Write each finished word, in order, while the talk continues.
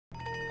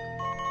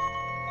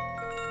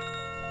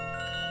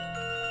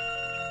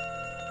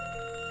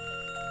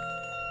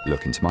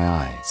Look into my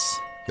eyes.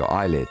 Your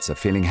eyelids are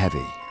feeling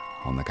heavy.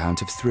 On the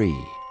count of 3,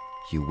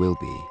 you will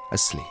be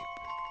asleep.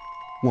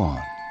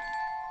 1,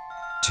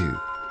 2,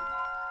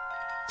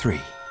 3.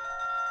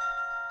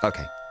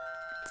 Okay,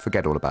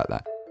 forget all about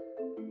that.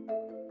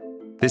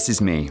 This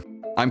is me.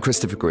 I'm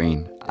Christopher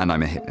Green, and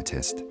I'm a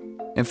hypnotist.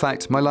 In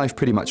fact, my life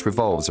pretty much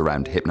revolves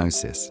around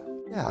hypnosis.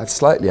 Yeah, I've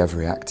slightly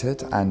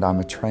overreacted, and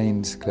I'm a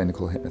trained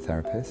clinical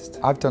hypnotherapist.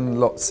 I've done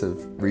lots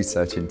of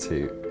research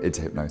into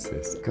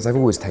hypnosis, because I've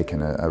always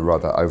taken a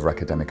rather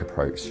over-academic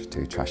approach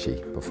to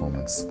trashy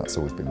performance. That's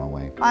always been my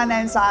way. My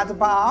name's Ida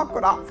Barr,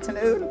 good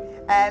afternoon,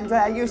 and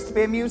I used to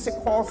be a music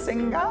hall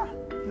singer,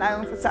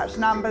 known for such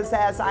numbers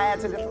as I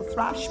Had a Little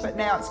Thrush, but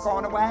now it's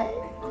gone away.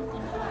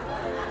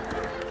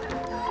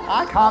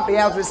 I can't be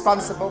held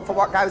responsible for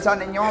what goes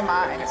on in your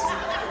minds.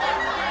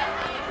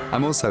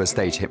 I'm also a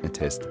stage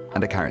hypnotist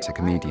and a character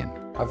comedian.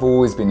 I've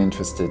always been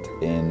interested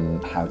in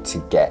how to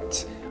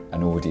get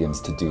an audience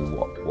to do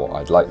what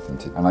I'd like them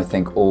to. And I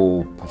think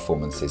all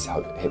performance is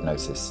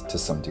hypnosis to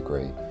some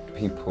degree.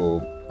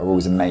 People are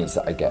always amazed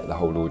that I get the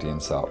whole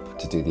audience up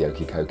to do the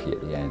okey cokey at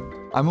the end.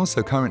 I'm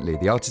also currently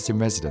the artist in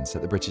residence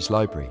at the British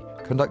Library,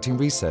 conducting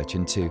research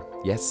into,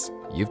 yes,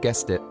 you've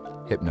guessed it,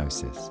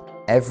 hypnosis.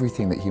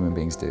 Everything that human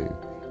beings do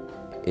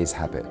is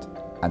habit,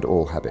 and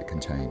all habit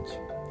can change.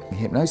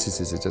 Hypnosis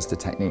is just a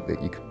technique that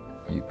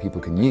people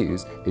can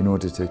use in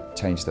order to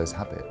change those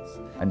habits.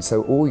 And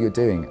so all you're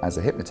doing as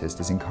a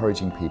hypnotist is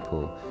encouraging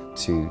people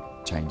to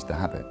change the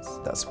habits.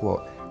 That's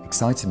what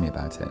excited me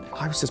about it.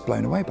 I was just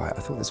blown away by it.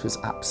 I thought this was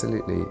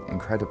absolutely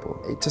incredible.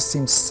 It just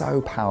seemed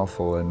so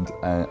powerful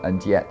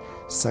and yet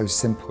so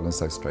simple and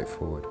so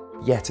straightforward.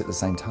 Yet at the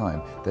same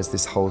time, there's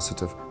this whole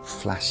sort of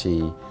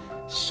flashy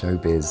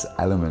showbiz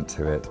element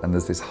to it, and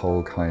there's this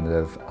whole kind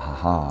of,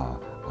 aha,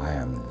 I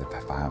am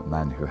the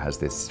man who has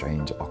this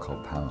strange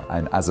occult power.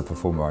 And as a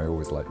performer, I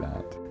always like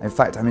that. In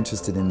fact, I'm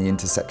interested in the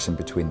intersection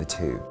between the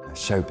two,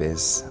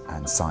 showbiz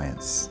and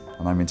science.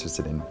 And I'm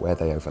interested in where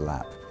they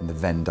overlap. In the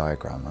Venn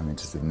diagram, I'm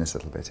interested in this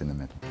little bit in the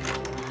middle.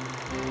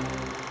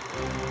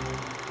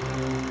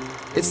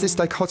 It's this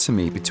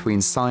dichotomy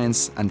between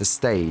science and the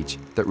stage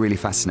that really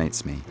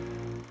fascinates me.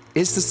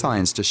 Is the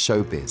science just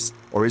showbiz,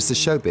 or is the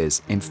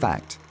showbiz, in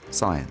fact,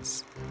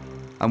 science?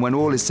 And when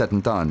all is said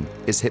and done,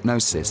 is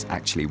hypnosis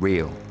actually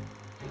real?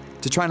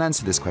 To try and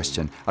answer this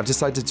question, I've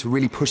decided to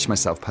really push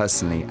myself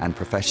personally and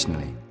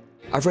professionally.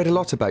 I've read a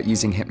lot about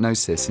using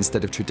hypnosis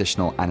instead of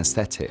traditional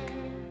anesthetic.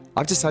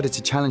 I've decided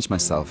to challenge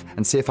myself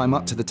and see if I'm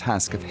up to the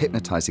task of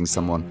hypnotizing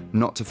someone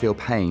not to feel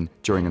pain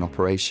during an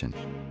operation.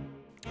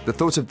 The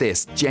thought of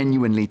this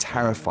genuinely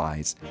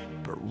terrifies,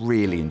 but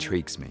really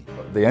intrigues me.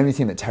 The only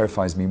thing that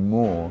terrifies me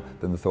more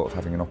than the thought of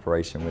having an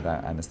operation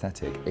without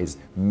anaesthetic is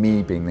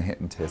me being the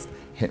hypnotist,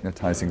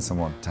 hypnotizing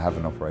someone to have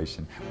an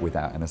operation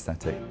without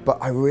anaesthetic. But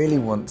I really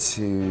want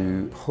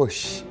to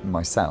push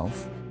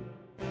myself.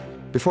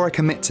 Before I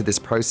commit to this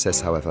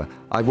process, however,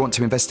 I want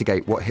to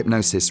investigate what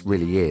hypnosis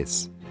really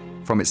is,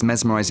 from its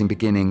mesmerizing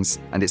beginnings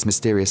and its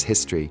mysterious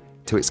history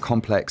to its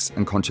complex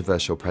and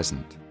controversial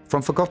present.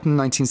 From forgotten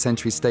 19th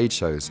century stage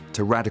shows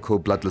to radical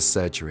bloodless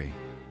surgery.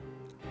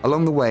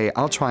 Along the way,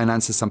 I'll try and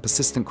answer some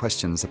persistent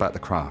questions about the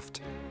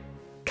craft.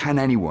 Can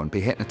anyone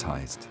be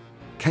hypnotized?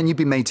 Can you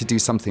be made to do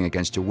something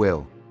against your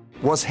will?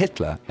 Was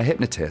Hitler a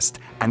hypnotist?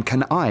 And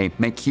can I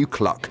make you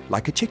cluck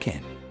like a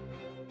chicken?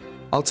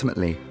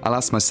 Ultimately, I'll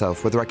ask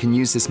myself whether I can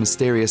use this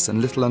mysterious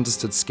and little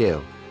understood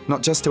skill,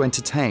 not just to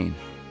entertain,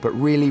 but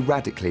really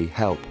radically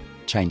help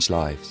change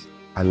lives.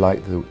 I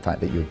like the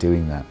fact that you're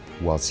doing that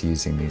whilst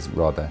using these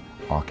rather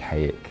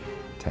archaic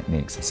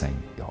techniques of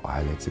saying, your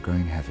eyelids are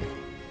growing heavy.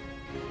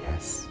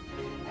 Yes,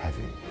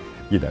 heavy.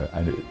 You know,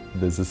 and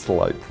there's a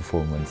slight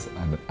performance,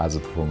 and as a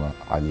performer,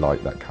 I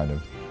like that kind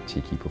of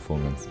cheeky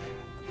performance,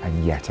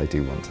 and yet I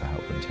do want to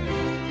help them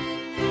change.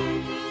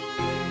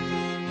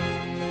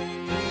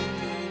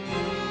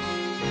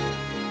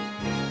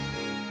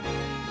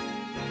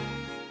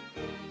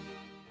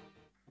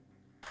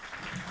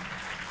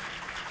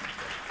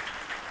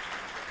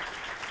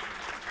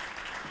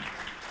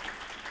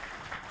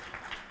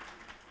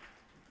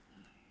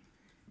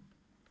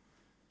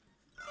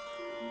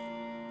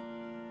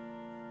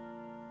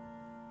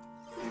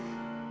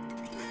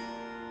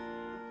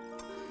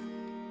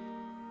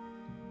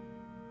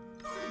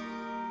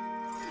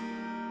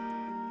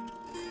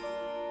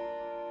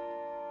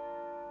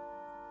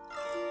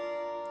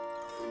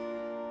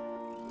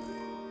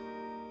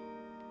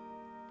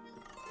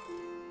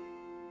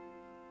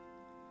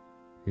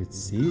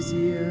 It's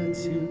easier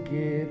to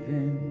give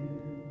in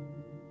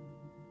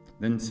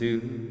than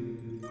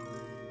to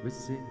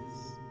resist.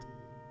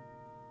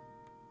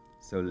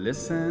 So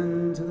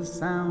listen to the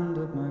sound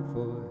of my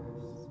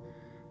voice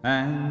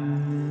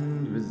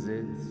and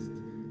resist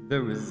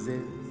the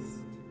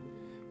resist.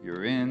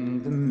 You're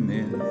in the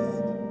midst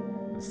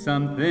of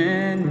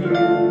something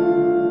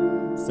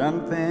new,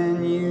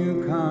 something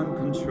you can't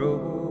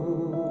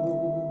control,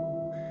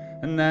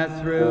 and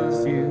that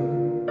thrills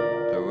you,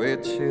 though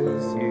it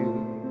chills you.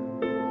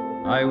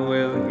 I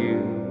will you,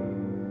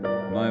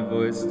 my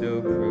voice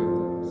still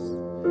proves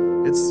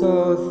its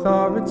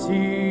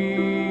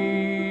authority.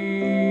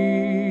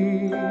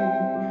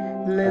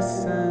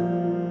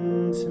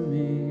 Listen to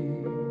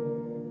me,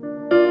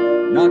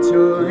 not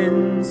your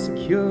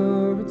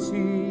insecurity.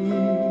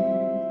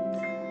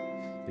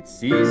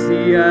 It's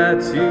easier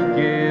to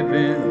give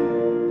in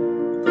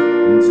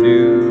and to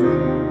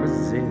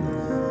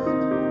resist.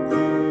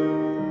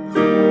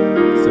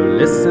 So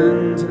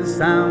listen to the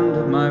sound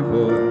of my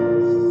voice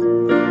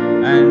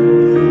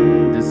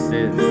and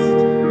desist,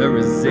 the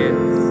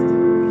resist.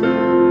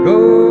 Go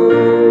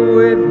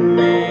with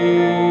me.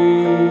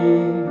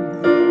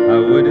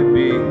 How would it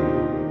be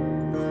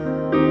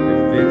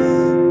if this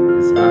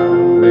is how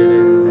it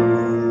is?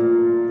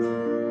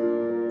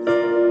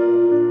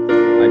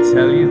 I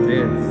tell you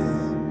this,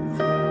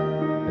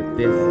 that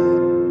this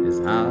is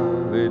how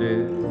it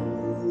is.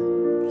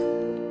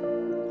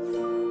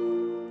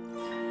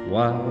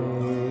 Why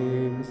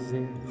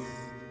resist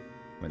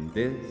when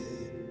this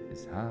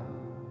is how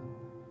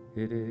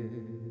it is?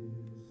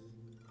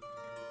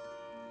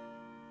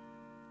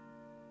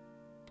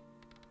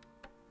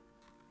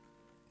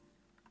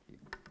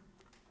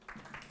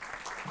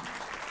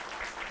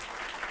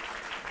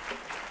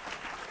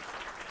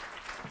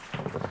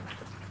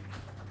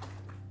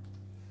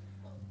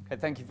 Okay,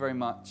 thank you very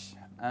much.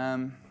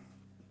 That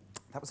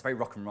was very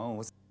rock and roll,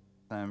 wasn't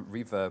it?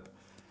 Reverb.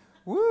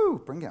 Woo,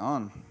 bring it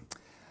on.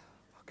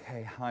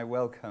 Okay, hi,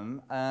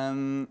 welcome.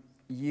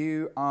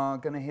 You are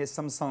going to hear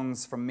some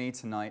songs from me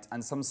tonight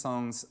and some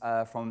songs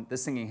from the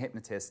Singing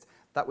Hypnotist.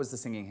 That was the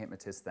Singing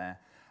Hypnotist there.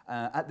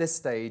 At this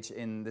stage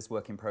in this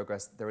work in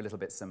progress, they're a little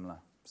bit similar.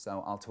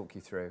 So I'll talk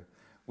you through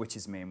which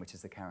is me and which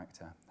is the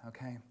character,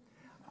 okay?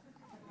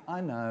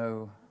 I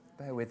know,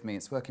 bear with me,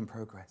 it's work in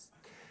progress.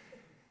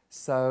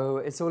 So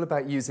it's all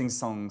about using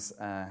songs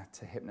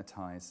to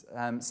hypnotize.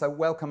 So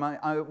welcome.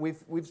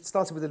 We've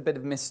started with a bit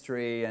of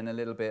mystery and a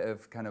little bit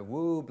of kind of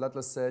woo,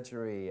 bloodless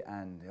surgery,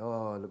 and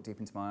oh, look deep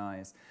into my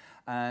eyes.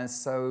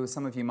 So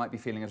some of you might be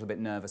feeling a little bit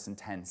nervous and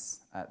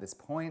tense at this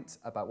point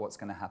about what's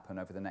going to happen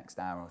over the next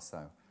hour or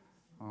so.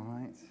 All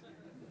right.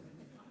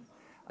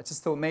 I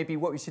just thought maybe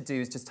what we should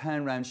do is just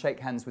turn around, shake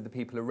hands with the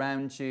people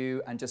around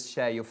you, and just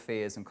share your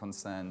fears and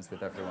concerns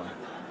with everyone.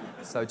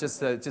 So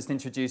just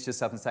introduce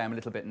yourself and say, I'm a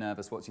little bit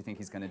nervous. What do you think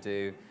he's going to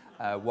do?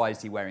 Why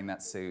is he wearing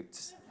that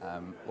suit?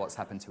 What's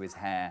happened to his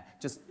hair?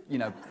 Just, you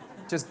know,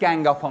 just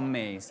gang up on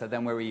me, so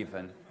then we're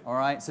even. All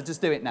right? So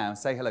just do it now.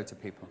 Say hello to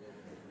people.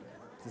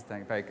 Just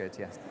very good,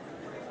 yes.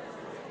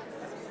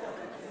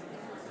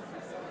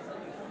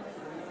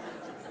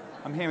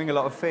 I'm hearing a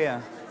lot of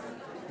fear.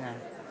 Yeah.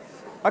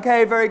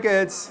 Okay, very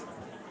good.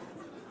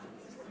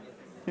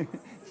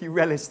 You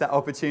relish that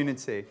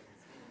opportunity.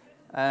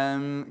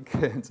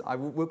 Good.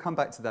 We'll come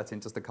back to that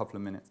in just a couple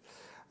of minutes.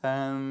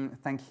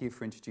 Thank you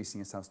for introducing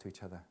yourselves to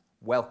each other.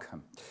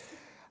 Welcome.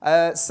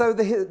 So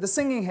the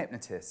Singing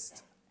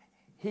Hypnotist,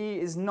 he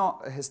is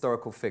not a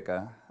historical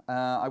figure.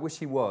 I wish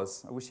he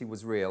was. I wish he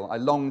was real. I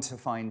long to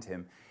find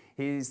him.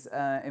 He's,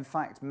 in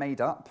fact,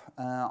 made up.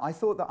 I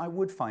thought that I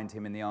would find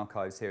him in the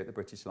archives here at the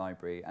British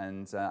Library,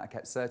 and I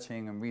kept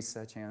searching and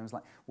researching, and I was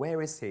like,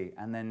 where is he?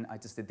 And then I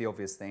just did the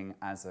obvious thing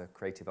as a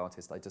creative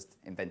artist. I just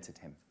invented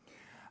him,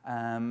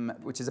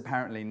 which is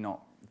apparently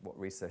not what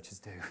researchers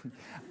do.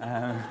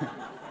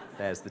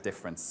 There's the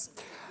difference.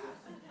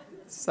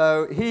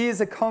 So he is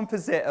a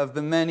composite of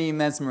the many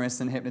mesmerists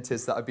and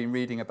hypnotists that I've been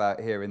reading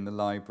about here in the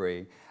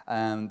library,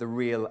 the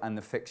real and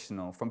the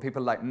fictional, from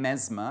people like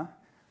Mesmer.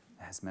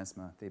 There's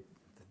Mesmer, the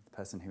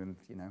person who,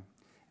 you know,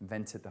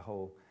 invented the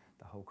whole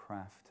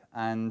craft,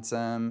 and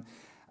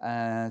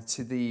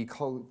to the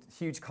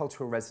huge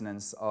cultural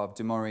resonance of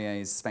Du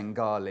Maurier's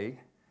Svengali.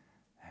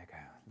 There you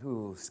go.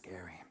 Ooh,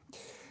 scary.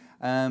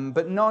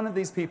 But none of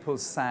these people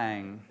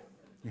sang.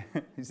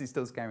 Is he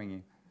still scaring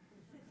you?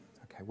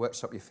 Okay,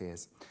 workshop your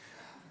fears.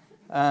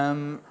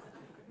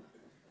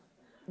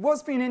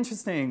 What's been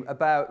interesting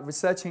about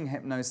researching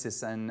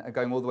hypnosis and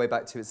going all the way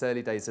back to its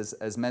early days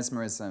as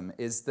mesmerism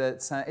is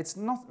that it's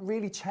not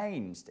really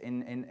changed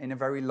in a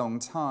very long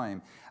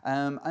time.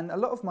 And a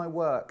lot of my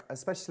work,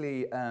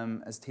 especially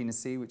as Tina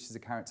C, which is a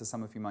character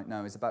some of you might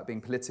know, is about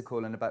being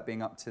political and about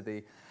being up to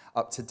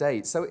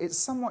date. So it's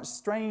somewhat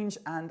strange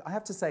and, I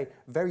have to say,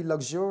 very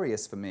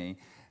luxurious for me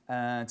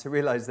to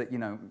realize that, you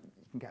know,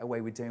 you can get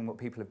away with doing what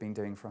people have been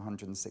doing for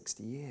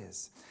 160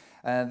 years.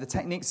 The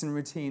techniques and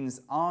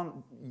routines aren't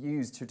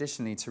used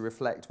traditionally to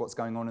reflect what's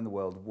going on in the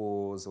world,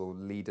 wars or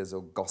leaders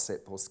or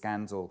gossip or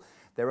scandal.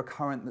 They're a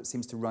current that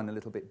seems to run a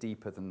little bit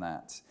deeper than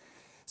that.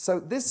 So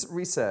this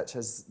research,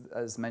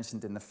 as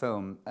mentioned in the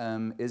film,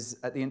 is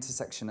at the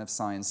intersection of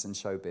science and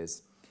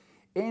showbiz.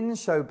 In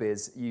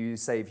showbiz, you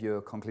save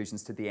your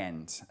conclusions to the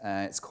end.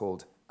 It's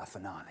called a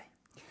finale.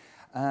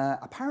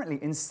 Apparently,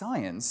 in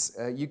science,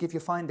 you give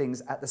your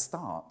findings at the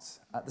start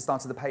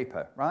of the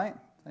paper, right?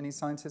 Any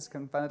scientists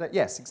can validate?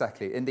 Yes,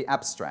 exactly, in the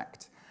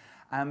abstract.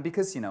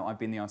 Because, you know, I've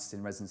been the artist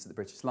in residence at the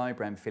British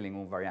Library, I'm feeling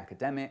all very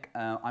academic,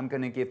 I'm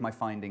going to give my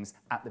findings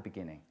at the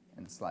beginning,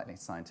 in a slightly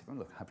scientific.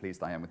 Look how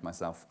pleased I am with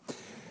myself.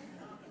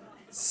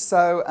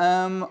 So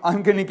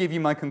I'm going to give you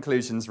my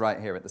conclusions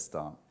right here at the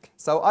start.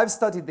 So I've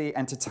studied the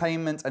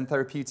entertainment and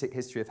therapeutic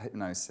history of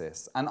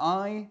hypnosis, and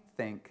I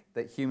think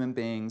that human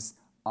beings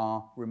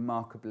are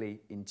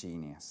remarkably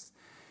ingenious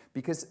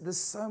because there's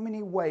so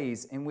many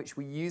ways in which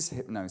we use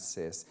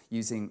hypnosis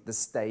using the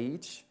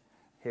stage.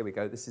 Here we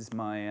go. This is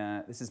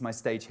my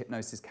stage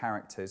hypnosis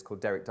character. It's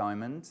called Derek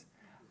Diamond,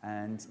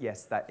 and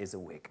yes, that is a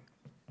wig.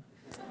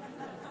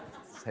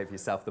 Save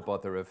yourself the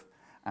bother of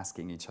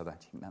asking each other,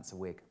 do you think that's a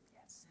wig?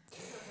 Yes,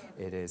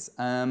 it is.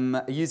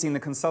 Using the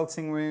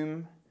consulting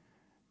room.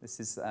 This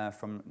is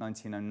from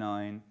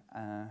 1909,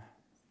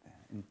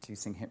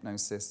 inducing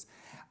hypnosis,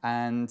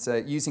 and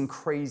using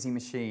crazy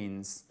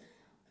machines.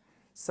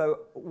 So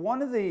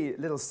one of the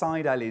little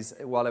side alleys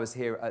while I was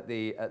here at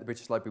the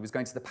British Library was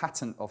going to the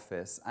patent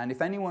office, and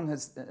if anyone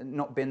has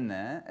not been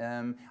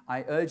there,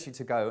 I urge you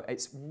to go.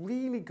 It's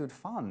really good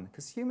fun,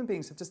 because human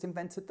beings have just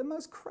invented the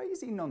most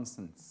crazy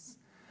nonsense.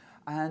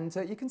 And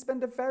you can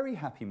spend a very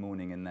happy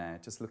morning in there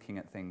just looking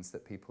at things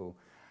that people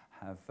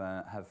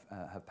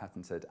have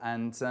patented.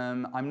 And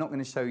I'm not going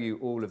to show you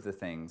all of the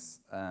things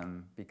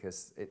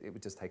because it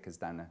would just take us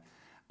down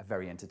a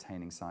very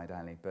entertaining side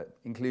alley, but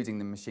including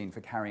the machine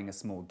for carrying a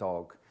small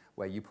dog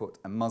where you put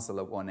a muzzle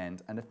at one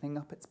end and a thing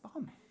up its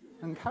bum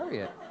and carry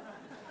it.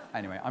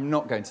 Anyway, I'm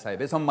not going to tell you,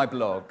 but it's on my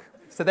blog.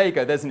 So there you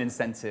go, there's an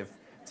incentive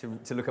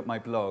to look at my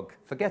blog.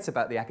 Forget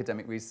about the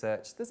academic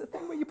research. There's a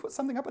thing where you put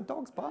something up a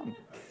dog's bum.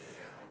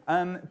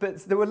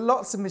 But there were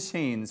lots of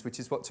machines, which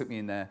is what took me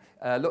in there,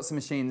 lots of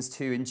machines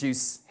to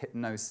induce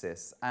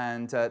hypnosis.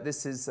 And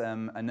this is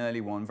an early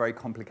one, very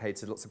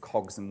complicated, lots of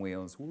cogs and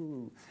wheels.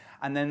 Woo.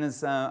 And then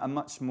there's a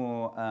much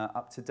more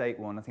up-to-date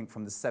one, I think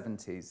from the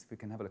 70s, if we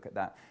can have a look at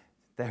that.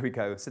 There we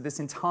go. So this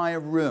entire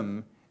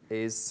room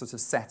is sort of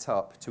set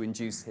up to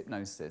induce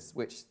hypnosis,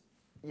 which,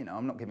 you know,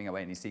 I'm not giving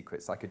away any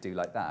secrets. I could do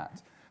like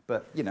that.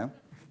 But, you know,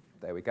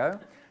 there we go,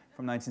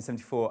 from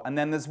 1974. And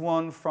then there's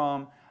one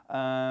from...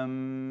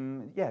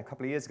 a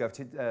couple of years ago,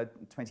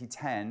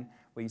 2010,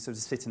 where you sort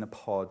of sit in a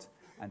pod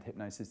and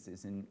hypnosis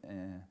is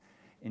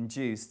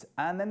induced.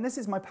 And then this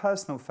is my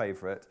personal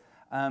favourite,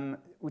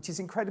 which is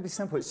incredibly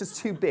simple. It's just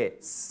 2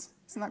 bits.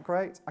 Isn't that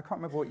great? I can't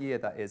remember what year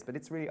that is, but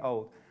it's really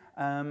old.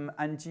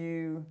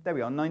 There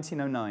we are,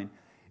 1909.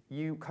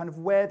 You kind of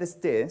wear this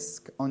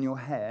disc on your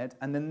head,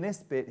 and then this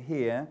bit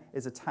here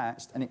is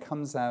attached, and it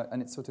comes out,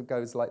 and it sort of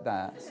goes like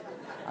that.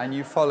 And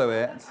you follow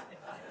it.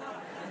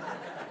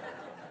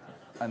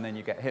 And then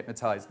you get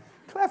hypnotized.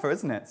 Clever,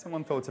 isn't it?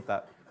 Someone thought of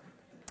that.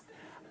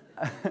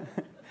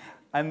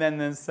 And then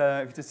there's,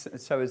 if you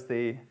just show us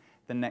the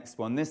next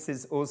one. This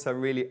is also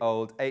really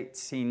old,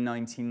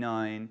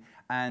 1899,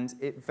 and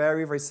it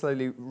very, very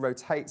slowly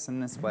rotates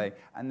in this way,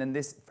 and then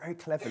this very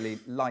cleverly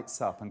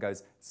lights up and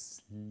goes,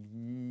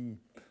 sleep,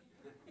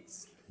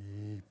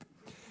 sleep.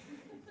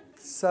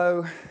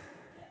 So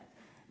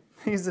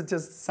these are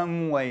just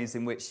some ways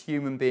in which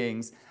human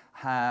beings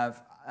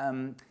have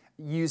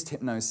used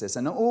hypnosis,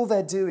 and all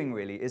they're doing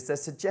really is they're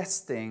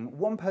suggesting,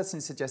 one person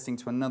is suggesting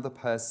to another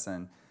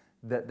person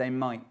that they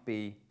might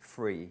be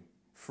free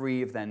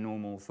of their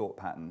normal thought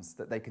patterns,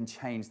 that they can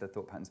change their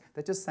thought patterns.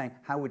 They're just saying,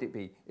 how would it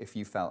be if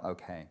you felt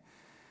okay?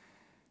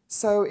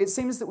 So it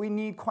seems that we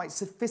need quite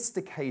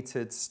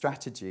sophisticated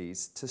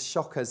strategies to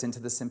shock us into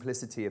the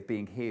simplicity of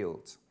being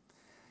healed.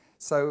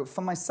 So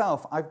for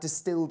myself, I've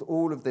distilled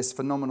all of this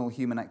phenomenal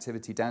human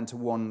activity down to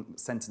one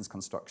sentence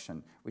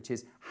construction, which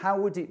is, how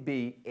would it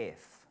be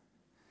if?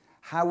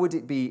 How would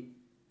it be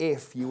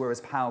if you were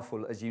as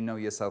powerful as you know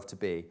yourself to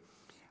be?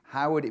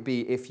 How would it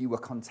be if you were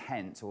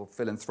content or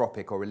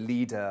philanthropic or a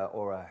leader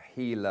or a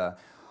healer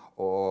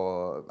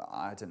or,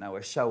 I don't know,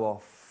 a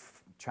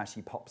show-off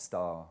trashy pop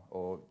star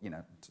or, you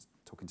know, just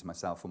talking to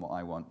myself and what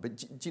I want. But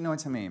do you know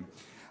what I mean?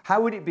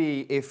 How would it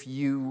be if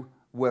you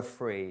were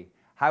free?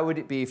 How would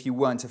it be if you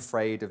weren't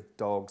afraid of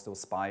dogs or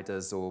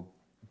spiders or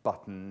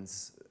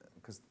buttons,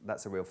 because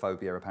that's a real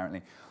phobia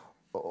apparently,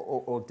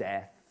 or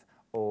death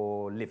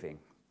or living?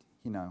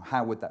 You know,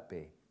 how would that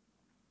be?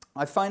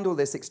 I find all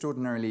this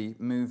extraordinarily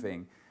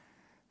moving.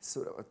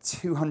 Sort of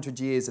 200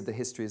 years of the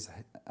history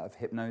of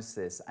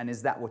hypnosis, and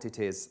is that what it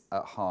is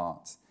at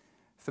heart?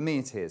 For me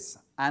it is,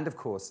 and of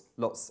course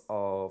lots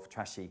of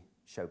trashy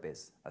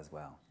showbiz as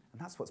well.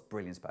 And that's what's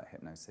brilliant about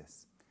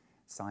hypnosis.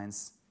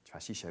 Science,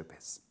 trashy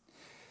showbiz.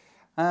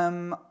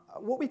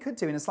 What we could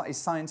do in a slightly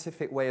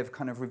scientific way of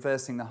kind of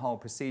reversing the whole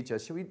procedure,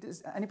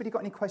 anybody got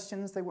any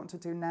questions they want to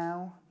do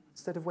now,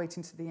 instead of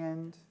waiting to the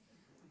end?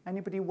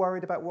 Anybody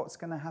worried about what's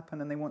going to happen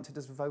and they want to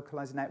just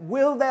vocalize it now?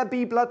 Will there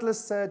be bloodless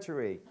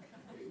surgery?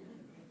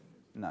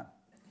 No.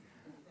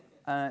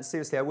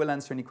 Seriously, I will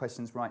answer any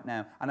questions right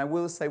now. And I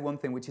will say one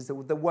thing, which is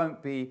that there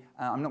won't be,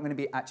 I'm not going to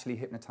be actually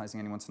hypnotizing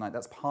anyone tonight.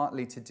 That's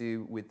partly to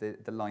do with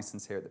the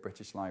license here at the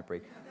British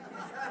Library.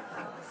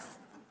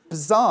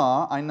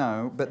 Bizarre, I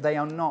know, but they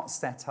are not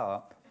set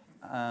up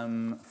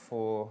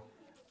for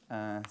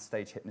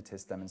stage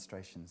hypnotist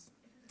demonstrations.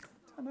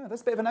 I don't know,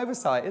 that's a bit of an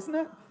oversight, isn't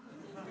it?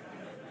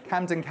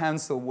 Camden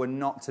Council were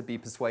not to be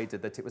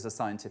persuaded that it was a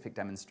scientific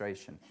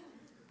demonstration,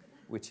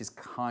 which is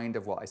kind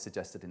of what I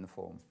suggested in the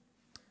form.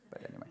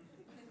 But anyway.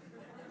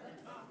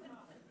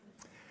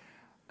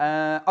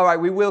 All right,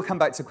 we will come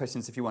back to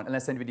questions if you want,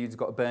 unless anybody's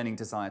got a burning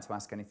desire to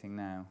ask anything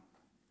now.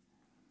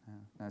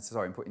 No,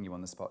 sorry, I'm putting you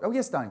on the spot. Oh,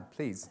 yes, Diane,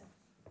 please.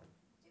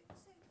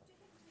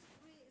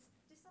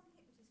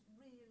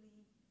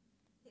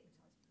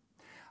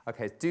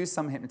 Okay, do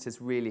some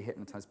hypnotists really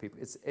hypnotize people?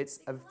 It's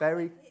a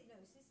very...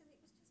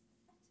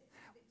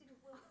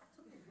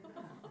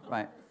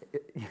 Right,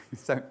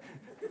 so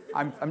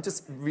I'm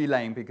just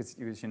relaying because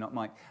you're not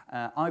Mike.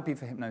 I've been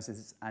for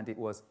hypnosis and it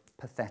was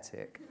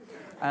pathetic.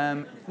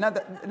 No,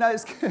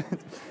 it's good.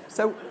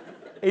 So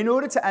in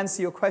order to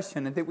answer your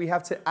question, I think we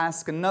have to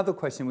ask another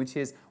question, which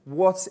is,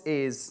 what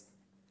is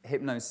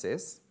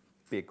hypnosis?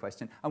 Big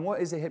question. And what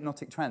is a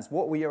hypnotic trance?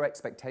 What were your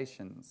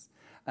expectations?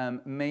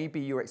 Maybe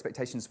your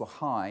expectations were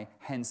high,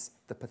 hence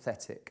the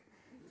pathetic,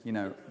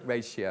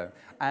 ratio.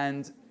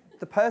 And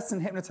the person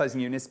hypnotizing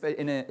you was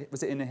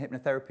it in a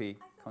hypnotherapy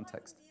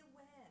context? I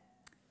thought I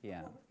would be aware Yeah.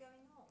 of what was going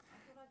on. I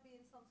thought I'd be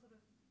in some sort of,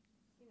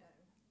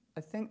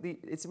 I think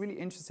it's really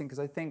interesting because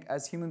I think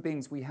as human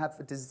beings we have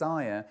a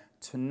desire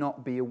to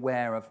not be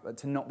aware of,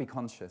 to not be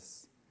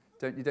conscious.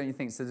 Don't you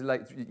think? So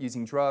like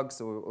using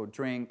drugs or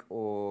drink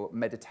or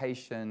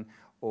meditation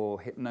or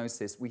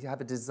hypnosis, we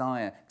have a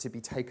desire to be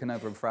taken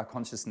over and for our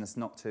consciousness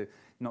not to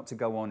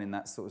go on in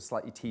that sort of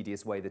slightly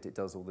tedious way that it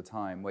does all the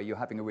time, where you're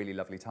having a really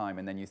lovely time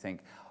and then you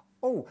think,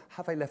 oh,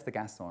 have I left the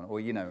gas on?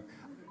 Or,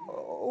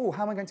 oh,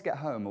 how am I going to get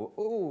home? Or,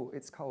 oh,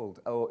 it's cold.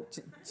 Or,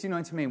 do you know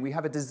what I mean? We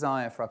have a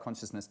desire for our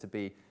consciousness to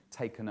be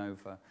taken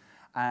over.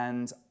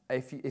 And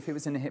if it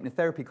was in a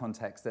hypnotherapy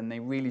context, then they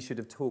really should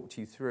have talked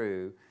you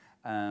through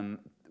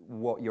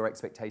what your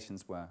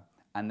expectations were,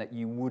 and that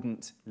you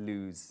wouldn't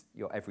lose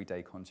your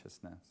everyday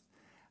consciousness.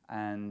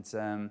 And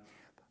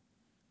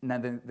now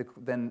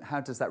then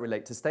how does that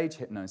relate to stage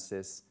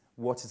hypnosis?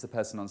 What is the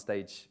person on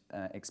stage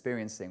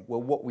experiencing?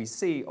 Well, what we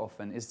see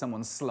often is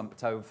someone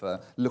slumped over,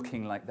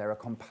 looking like they're a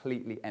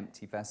completely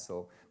empty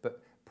vessel, but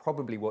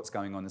probably what's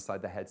going on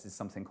inside their heads is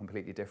something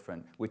completely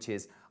different, which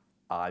is,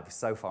 I'm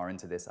so far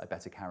into this, I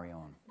better carry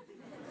on.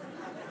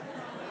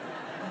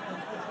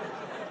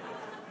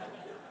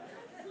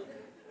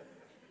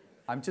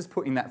 I'm just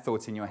putting that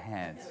thought in your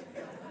head.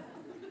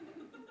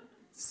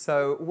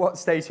 So what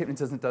stage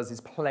hypnotism does is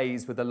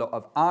plays with a lot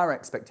of our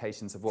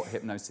expectations of what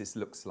hypnosis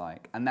looks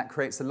like, and that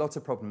creates a lot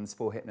of problems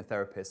for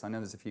hypnotherapists. I know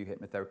there's a few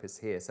hypnotherapists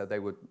here, so they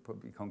would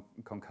probably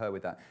concur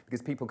with that,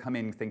 because people come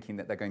in thinking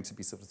that they're going to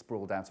be sort of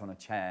sprawled out on a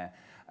chair,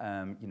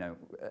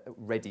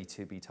 ready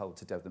to be told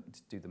to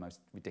do the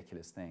most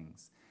ridiculous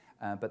things.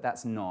 But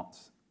that's not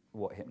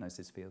what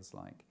hypnosis feels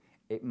like.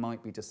 It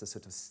might be just a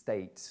sort of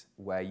state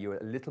where you're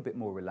a little bit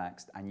more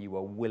relaxed and you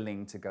are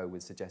willing to go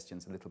with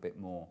suggestions a little bit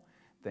more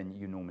than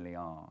you normally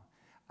are.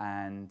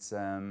 And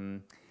so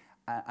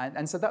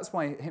that's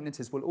why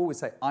hypnotists will always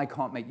say, I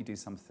can't make you do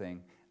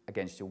something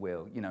against your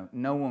will.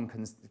 No one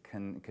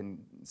can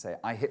say,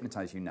 I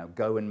hypnotize you now,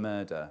 go and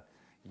murder,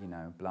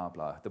 blah,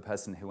 blah. The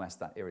person who asked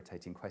that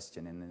irritating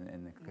question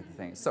in the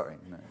thing. Sorry,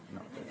 no,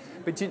 not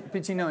good.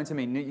 But you know what I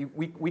mean?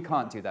 We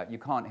can't do that. You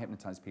can't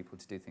hypnotize people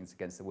to do things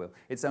against their will.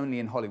 It's only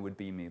in Hollywood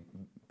B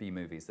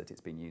movies that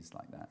it's been used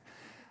like that.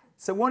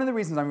 So one of the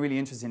reasons I'm really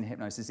interested in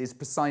hypnosis is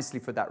precisely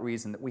for that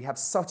reason, that we have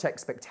such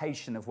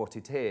expectation of what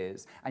it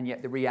is, and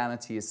yet the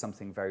reality is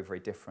something very,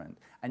 very different.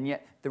 And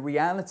yet the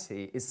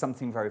reality is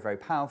something very, very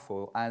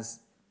powerful,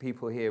 as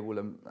people here will,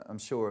 I'm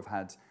sure, have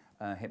had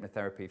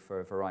hypnotherapy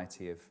for a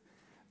variety of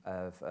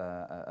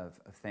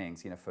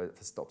things, for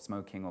stop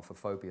smoking or for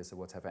phobias or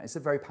whatever. It's a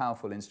very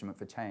powerful instrument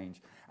for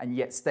change, and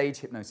yet stage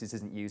hypnosis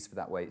isn't used for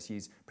that way. It's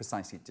used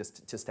precisely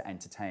just to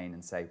entertain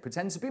and say,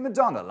 pretend to be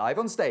Madonna live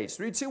on stage,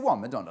 3, 2,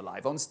 1, Madonna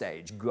live on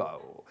stage,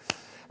 go,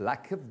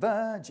 like a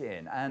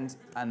virgin, and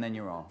then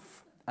you're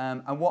off.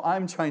 And what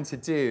I'm trying to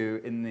do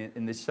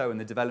in this show, in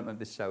the development of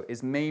this show,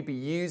 is maybe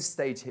use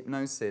stage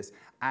hypnosis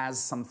as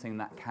something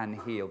that can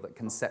heal, that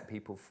can set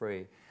people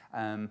free.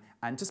 And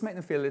just make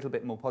them feel a little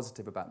bit more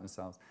positive about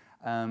themselves.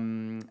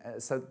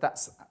 So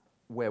that's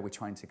where we're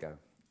trying to go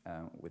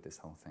with this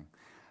whole thing.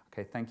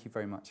 Okay, thank you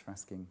very much for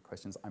asking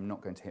questions. I'm not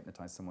going to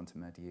hypnotize someone to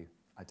murder you.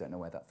 I don't know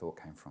where that thought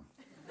came from.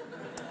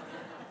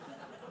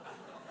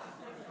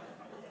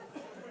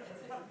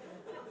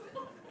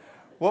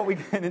 What we're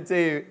going to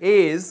do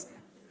is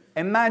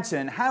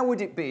imagine, how would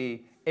it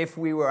be if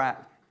we were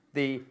at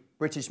the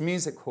British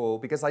Music Hall,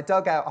 because I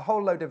dug out a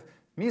whole load of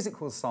music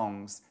hall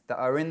songs that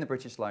are in the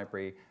British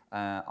Library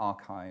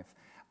archive.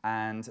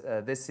 And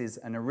this is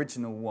an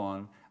original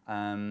one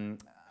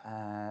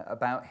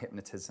about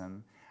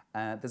hypnotism.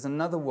 There's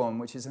another one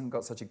which hasn't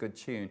got such a good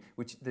tune,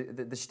 which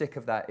the shtick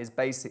of that is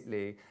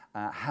basically,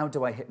 how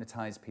do I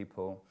hypnotize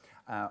people?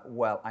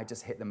 Well, I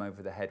just hit them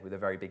over the head with a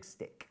very big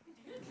stick.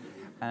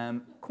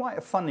 Quite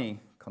a funny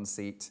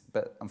conceit,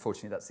 but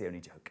unfortunately that's the only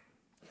joke.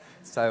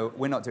 So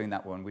we're not doing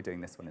that one, we're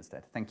doing this one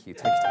instead. Thank you,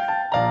 take your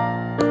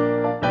time.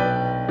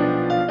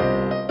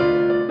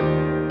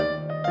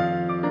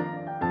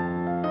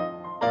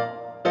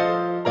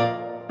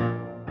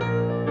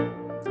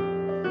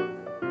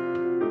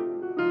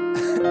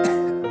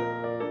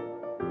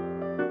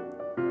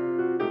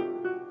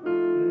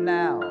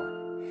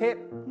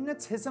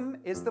 Hypnotism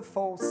is the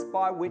force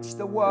by which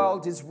the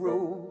world is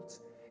ruled.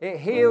 It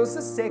heals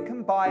the sick,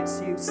 and by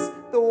its use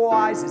the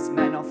wisest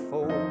men are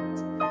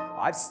fooled.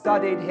 I've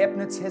studied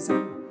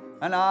hypnotism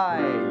and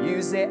I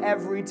use it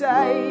every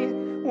day.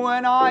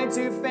 When I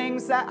do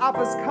things that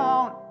others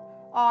can't,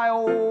 I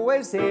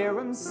always hear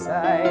them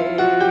say,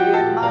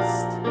 it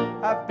must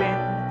have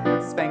been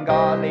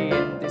Svengali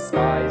in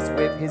disguise.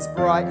 With his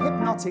bright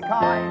hypnotic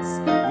eyes,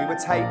 we were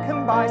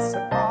taken by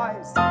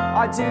surprise.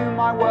 I do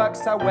my work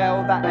so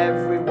well that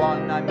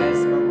everyone I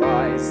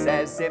mesmerise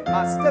says it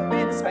must have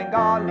been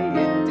Svengali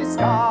in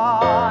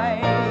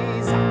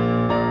disguise.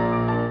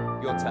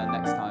 Your turn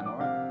next time, all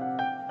right?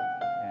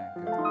 Yeah,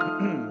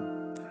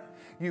 good.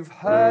 You've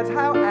heard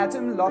how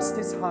Adam lost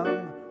his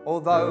home,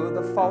 although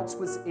the fault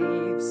was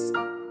Eve's.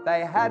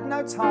 They had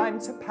no time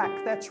to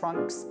pack their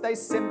trunks, they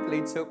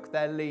simply took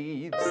their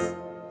leaves.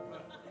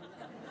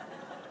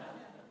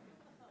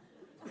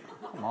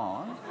 Come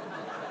on.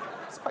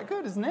 It's quite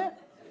good, isn't it?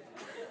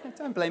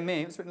 Don't blame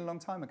me, it was written a long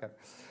time ago.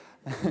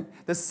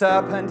 The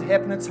serpent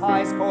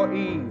hypnotized poor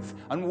Eve,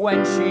 and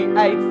when she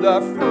ate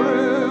the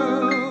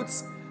fruit,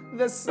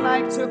 the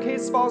snake took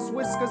his false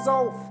whiskers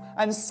off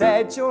and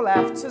said, you'll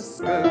have to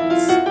scoot.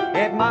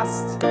 It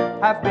must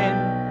have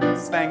been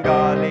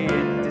Svengali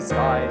in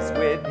disguise.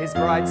 With his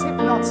bright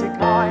hypnotic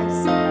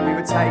eyes, we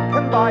were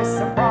taken by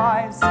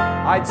surprise.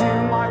 I do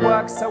my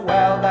work so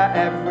well that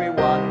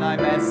everyone I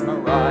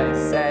mesmerise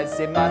says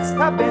it must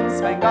have been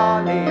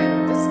Svengali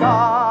in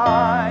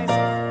disguise.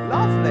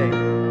 Lovely.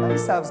 Let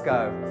yourselves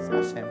go.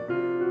 Smash him.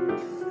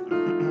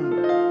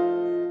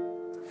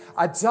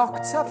 A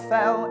doctor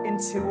fell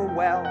into a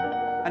well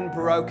and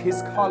broke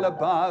his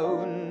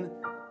collarbone.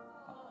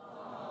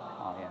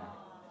 Oh, yeah.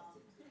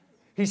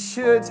 He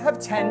should have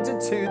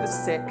tended to the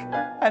sick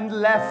and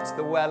left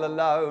the well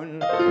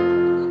alone.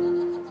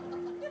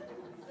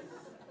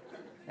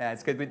 Yeah,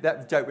 it's good.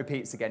 That joke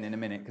repeats again in a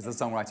minute because the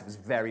songwriter was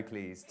very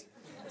pleased,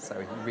 so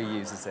he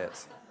reuses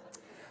it.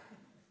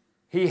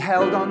 He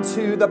held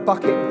onto the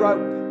bucket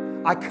rope.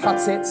 I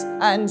cut it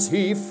and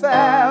he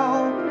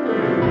fell.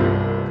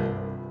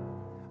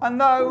 And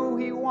though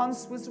he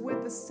once was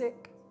with the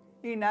sick,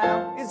 he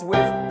now is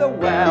with the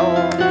well.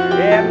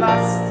 It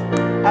must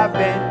have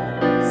been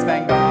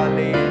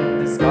Svengali in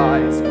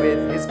disguise.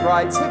 With his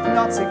bright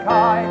hypnotic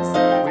eyes,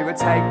 we were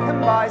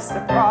taken by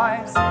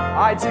surprise.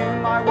 I do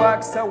my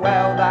work so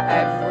well that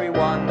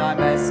everyone I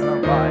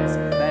mesmerise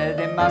that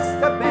it must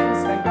have been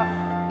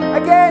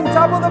Svengali. Again,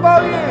 double the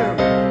volume.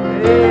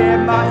 It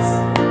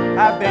must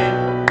have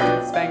been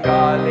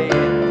Svengali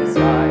in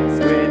disguise.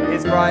 With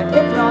his bright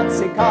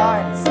hypnotic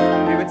eyes,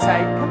 we were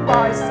taken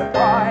by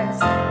surprise.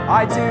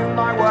 I do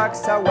my work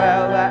so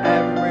well that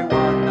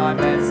everyone I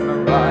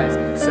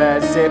mesmerise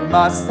says it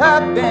must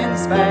have been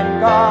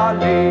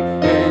Svengali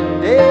in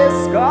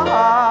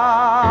disguise.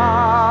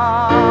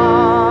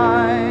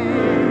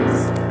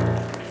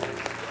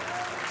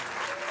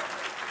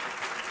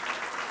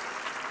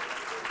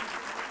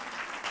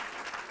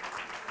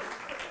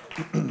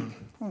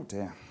 Oh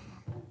dear.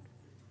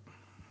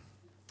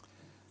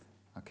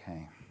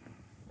 Okay.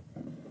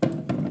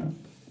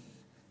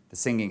 The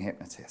Singing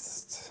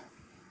Hypnotist.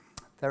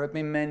 There have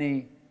been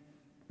many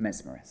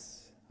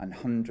mesmerists and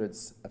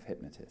hundreds of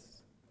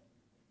hypnotists.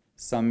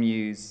 Some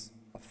use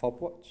a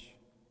fob watch,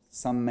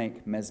 some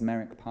make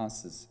mesmeric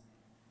passes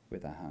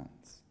with their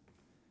hands.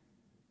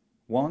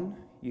 One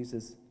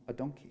uses a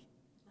donkey,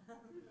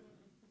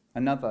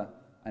 another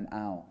an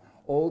owl,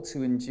 all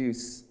to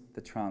induce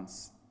the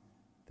trance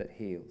that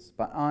heals.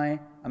 But I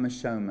am a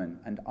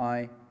showman and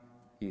I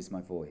use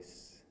my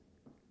voice.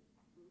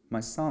 My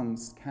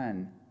songs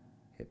can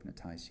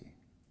hypnotize you.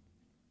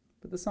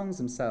 But the songs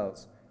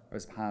themselves are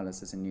as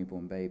powerless as a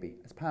newborn baby,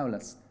 as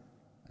powerless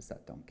as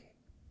that donkey.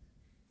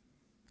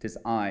 It is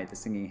I, the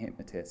singing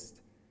hypnotist,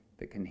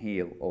 that can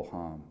heal or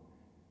harm,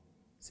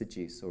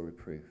 seduce or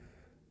reprove.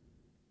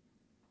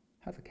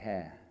 Have a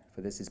care,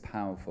 for this is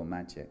powerful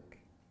magic.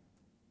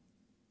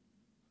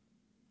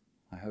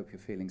 I hope you're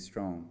feeling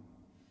strong,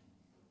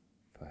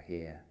 for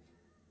here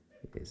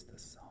is the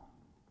song.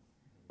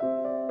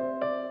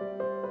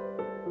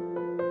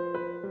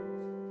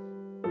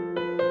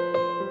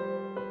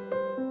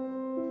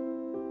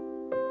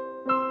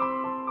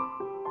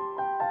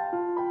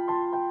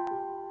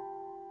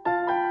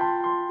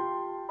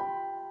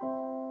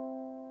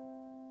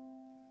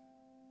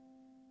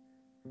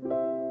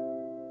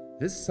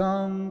 This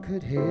song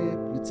could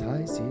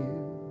hypnotize you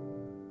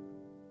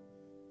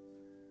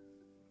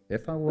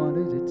if I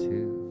wanted it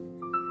to,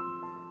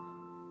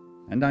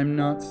 and I'm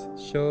not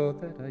sure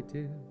that I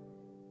do.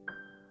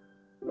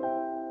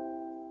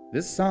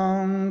 This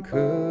song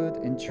could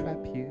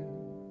entrap you,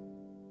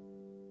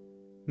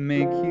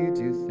 make you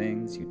do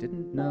things you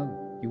didn't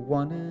know you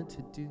wanted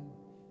to do.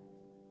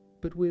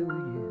 But will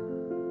you?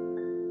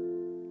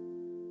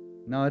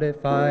 Not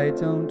if I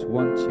don't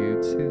want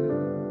you to.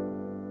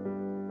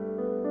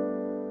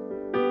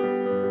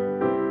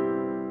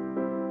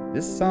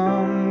 This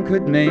song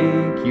could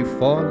make you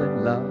fall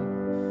in love,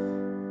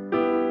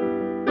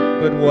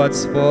 but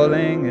what's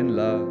falling in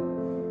love?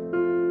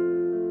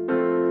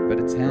 but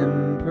a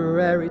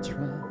temporary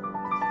trance,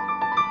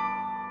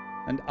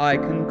 and I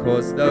can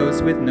cause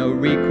those with no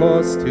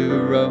recourse to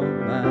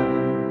romance.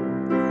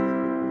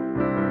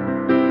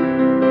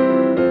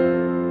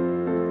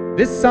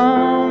 This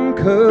song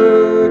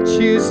could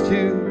choose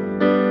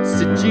to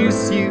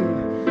seduce you,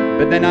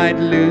 but then I'd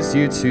lose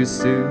you too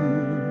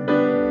soon.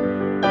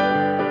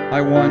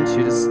 I want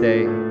you to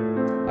stay,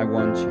 I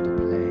want you to play.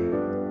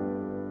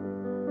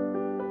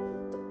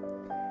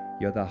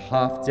 You're the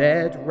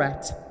half-dead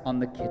rat on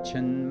the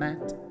kitchen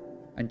mat,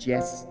 and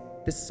yes,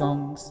 this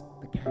song's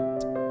the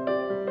cat.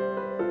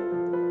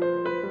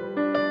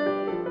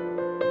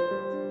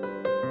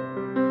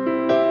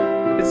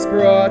 It's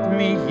brought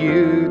me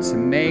you to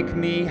make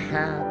me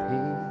happy,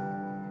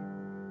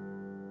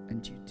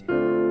 and you did.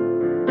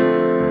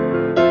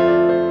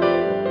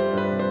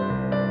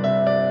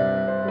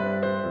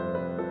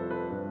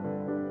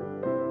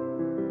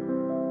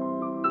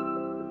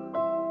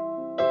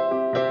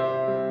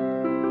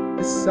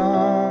 This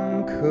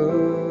song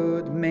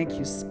could make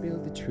you spill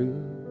the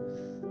truth.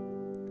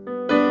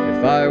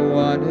 If I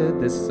wanted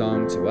this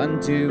song to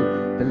undo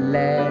the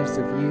layers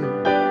of you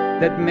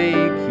that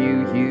make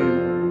you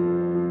you,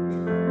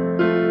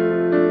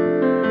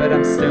 but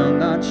I'm still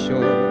not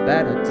sure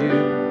that I do.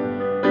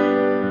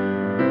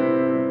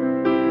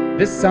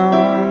 This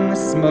song is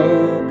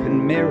smoke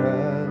and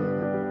mirrors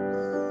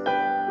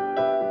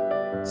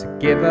to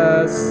give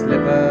us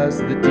slivers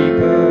of the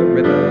deeper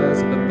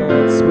rivers of the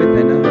thoughts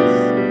within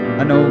us,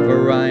 an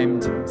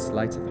over-rhymed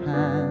sleight of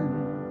hand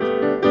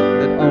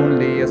that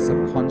only a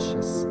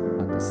subconscious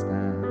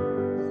understands.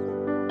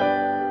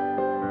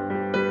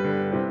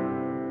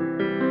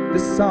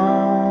 This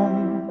song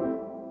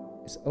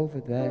is over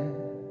there,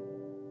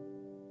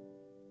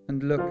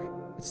 and look,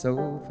 it's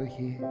over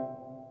here.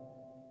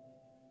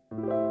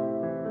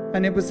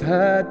 And it was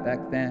heard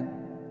back then,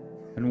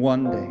 and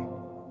one day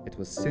it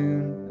will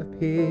soon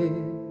appear.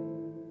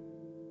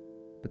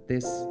 But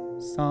this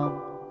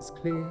song is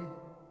clear,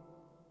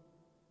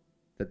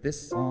 that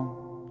this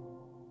song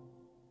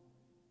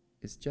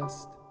is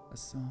just a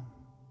song.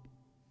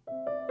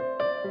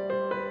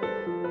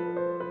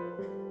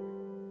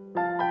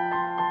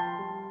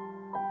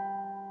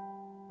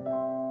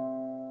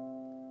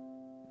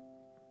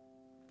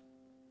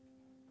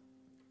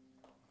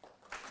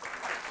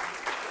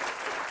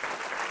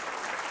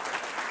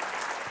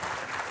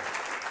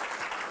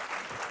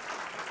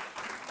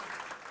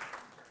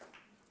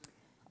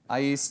 I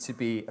used to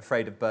be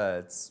afraid of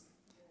birds.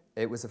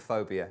 It was a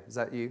phobia. Is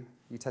that you?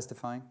 You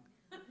testifying?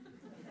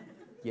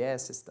 Yeah,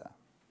 sister.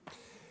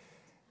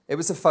 It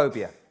was a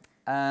phobia.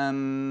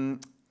 I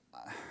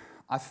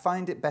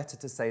find it better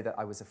to say that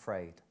I was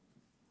afraid.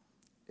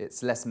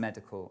 It's less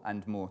medical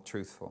and more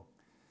truthful.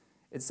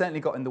 It certainly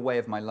got in the way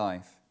of my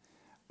life.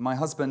 My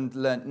husband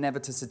learnt never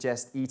to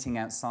suggest eating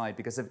outside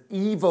because of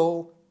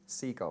evil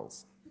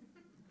seagulls.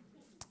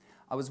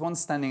 I was once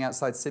standing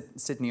outside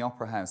Sydney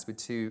Opera House with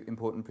two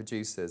important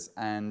producers,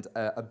 and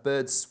a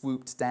bird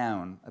swooped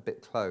down a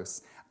bit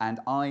close, and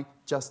I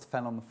just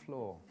fell on the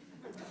floor,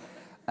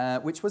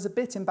 which was a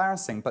bit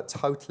embarrassing, but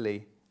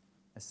totally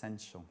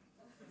essential.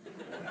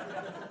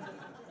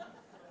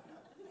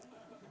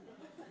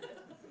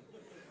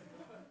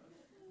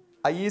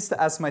 I used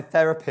to ask my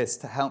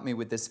therapist to help me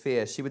with this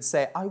fear. She would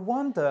say, "I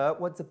wonder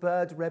what the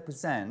bird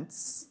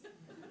represents.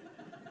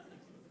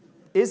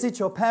 Is it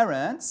your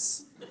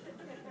parents?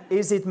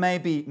 Is it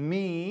maybe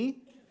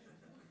me?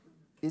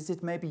 Is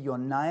it maybe your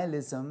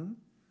nihilism?"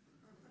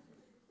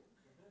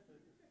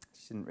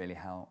 She didn't really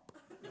help.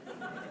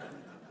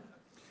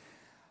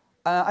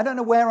 I don't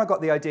know where I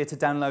got the idea to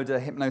download a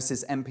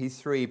Hypnosis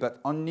MP3, but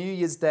on New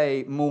Year's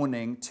Day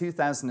morning,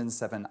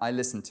 2007, I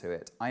listened to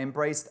it. I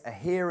embraced a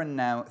here and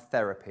now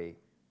therapy.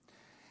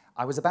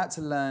 I was about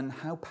to learn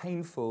how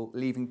painful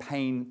leaving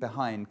pain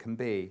behind can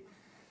be.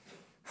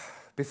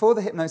 Before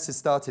the hypnosis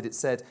started, it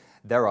said,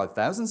 "There are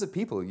thousands of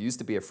people who used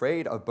to be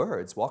afraid of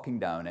birds walking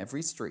down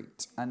every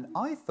street." And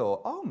I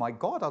thought, oh my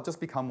God, I'll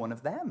just become one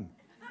of them.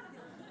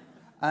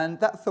 And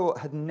that thought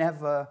had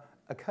never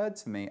occurred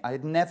to me. I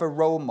had never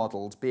role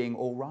modeled being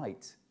all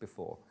right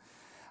before.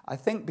 I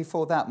think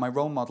before that, my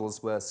role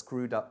models were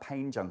screwed up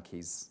pain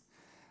junkies.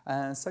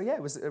 So yeah,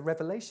 it was a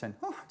revelation.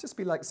 Oh, just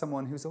be like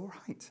someone who's all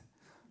right.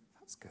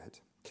 That's good.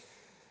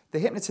 The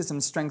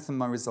hypnotism strengthened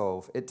my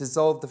resolve. It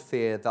dissolved the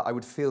fear that I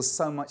would feel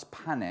so much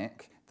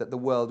panic that the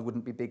world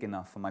wouldn't be big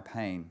enough for my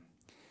pain.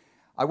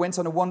 I went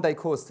on a one-day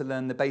course to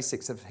learn the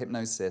basics of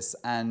hypnosis,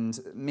 and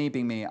me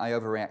being me, I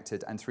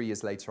overreacted, and 3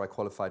 years later I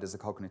qualified as a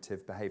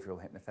cognitive behavioral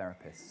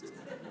hypnotherapist.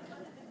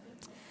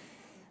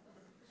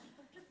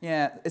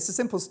 Yeah, it's a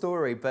simple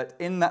story, but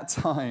in that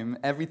time,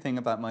 everything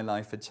about my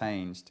life had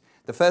changed.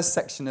 The first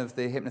section of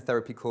the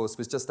hypnotherapy course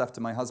was just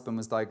after my husband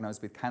was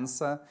diagnosed with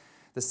cancer,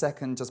 the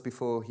second just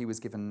before he was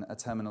given a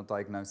terminal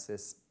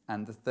diagnosis,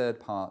 and the third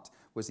part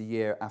was a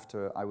year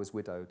after I was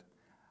widowed.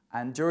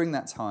 And during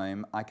that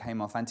time, I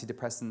came off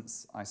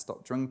antidepressants, I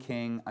stopped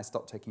drinking, I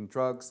stopped taking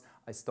drugs,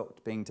 I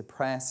stopped being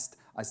depressed,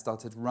 I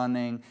started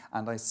running,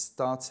 and I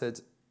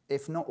started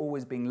if not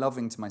always being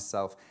loving to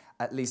myself,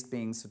 at least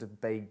being sort of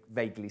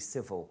vaguely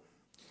civil.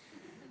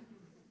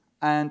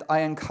 And I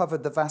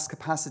uncovered the vast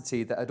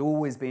capacity that had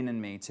always been in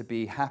me to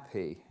be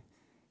happy.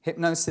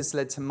 Hypnosis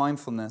led to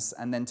mindfulness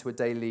and then to a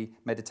daily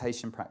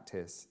meditation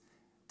practice.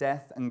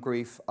 Death and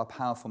grief are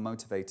powerful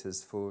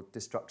motivators for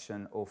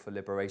destruction or for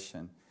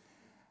liberation.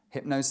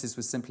 Hypnosis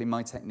was simply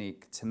my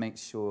technique to make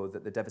sure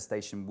that the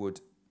devastation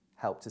would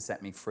help to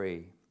set me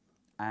free.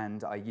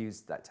 And I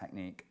used that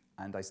technique,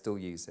 and I still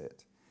use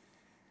it.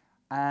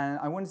 And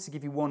I wanted to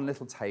give you one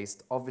little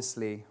taste.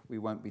 Obviously, we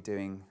won't be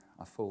doing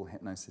a full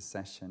hypnosis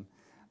session.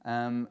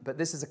 But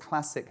this is a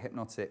classic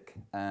hypnotic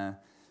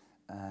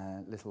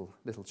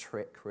little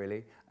trick,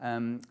 really,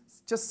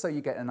 just so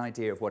you get an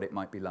idea of what it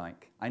might be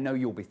like. I know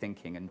you'll be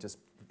thinking and just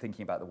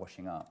thinking about the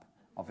washing up,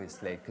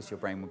 obviously, because your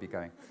brain will be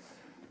going.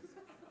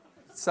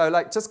 So,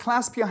 like, just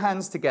clasp your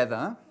hands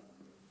together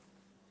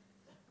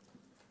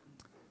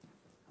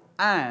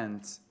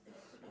and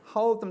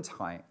hold them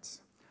tight.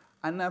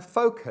 And now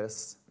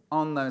focus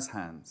on those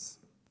hands.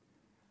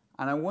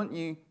 And I want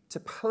you to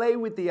play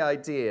with the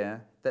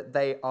idea that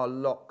they are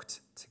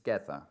locked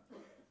together,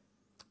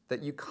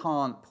 that you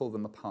can't pull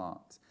them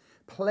apart.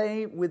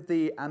 Play with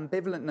the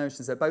ambivalent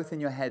notions. They're both in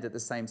your head at the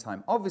same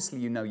time. Obviously,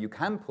 you know you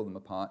can pull them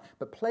apart,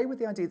 but play with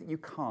the idea that you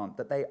can't,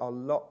 that they are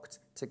locked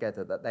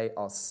together, that they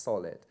are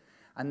solid.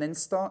 And then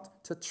start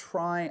to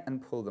try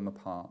and pull them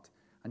apart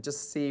and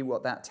just see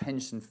what that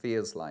tension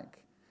feels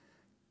like.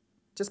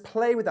 Just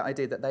play with that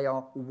idea that they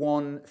are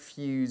one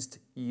fused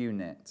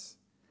unit.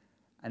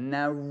 And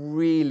now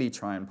really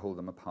try and pull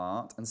them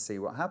apart and see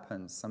what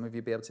happens. Some of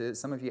you will be able to,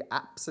 some of you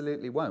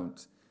absolutely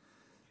won't.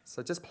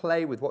 So just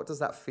play with what does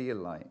that feel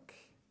like.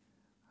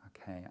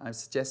 Okay, I'm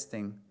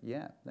suggesting,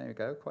 yeah, there you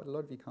go. Quite a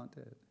lot of you can't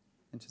do it.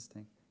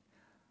 Interesting.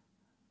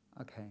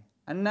 Okay,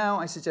 and now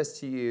I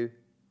suggest to you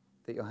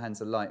that your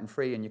hands are light and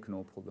free and you can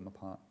all pull them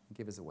apart.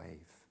 Give us a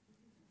wave.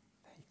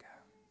 There you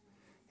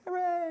go.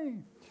 Hooray!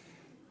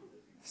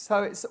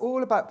 So it's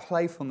all about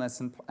playfulness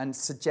and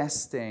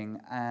suggesting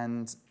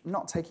and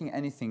not taking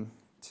anything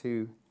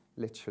too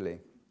literally.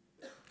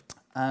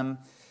 All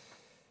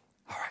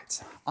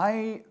right.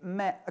 I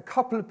met a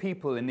couple of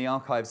people in the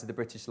archives of the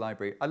British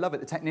Library. I love it.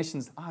 The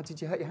technicians,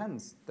 did you hurt your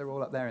hands? They're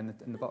all up there in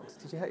the box.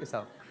 Did you hurt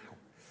yourself?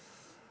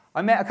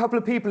 I met a couple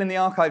of people in the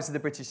archives of the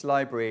British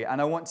Library, and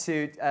I want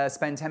to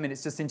spend 10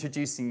 minutes just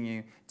introducing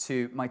you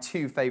to my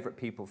two favourite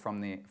people from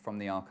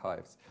the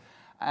archives.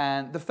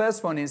 And the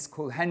first one is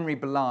called Henry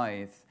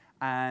Blythe,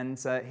 and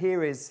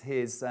here is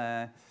his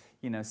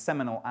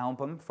seminal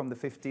album from the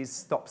 50s,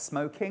 Stop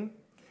Smoking.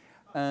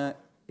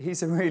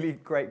 He's a really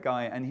great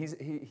guy, and he's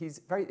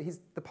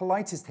the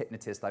politest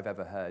hypnotist I've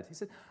ever heard. He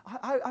said,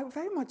 I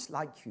very much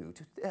like you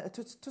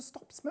to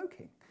stop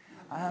smoking.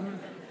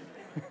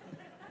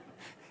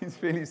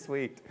 He's really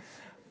sweet.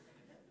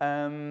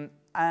 I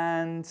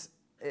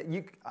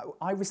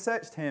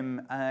researched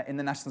him in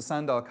the National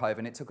Sound Archive,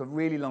 and it took a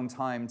really long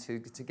time to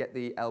get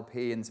the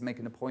LP and to make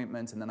an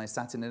appointment, and then I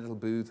sat in a little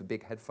booth with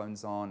big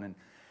headphones on, and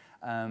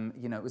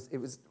it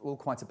was all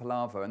quite a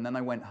palaver. And then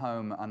I went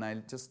home and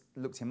I just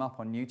looked him up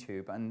on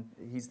YouTube, and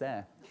he's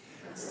there.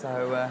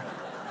 So.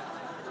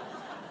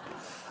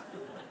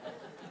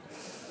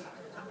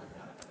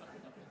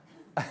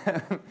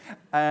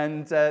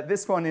 And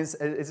this one is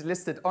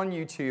listed on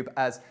YouTube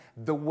as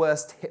the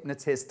worst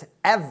hypnotist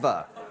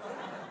ever,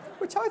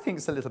 which I think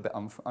is a little bit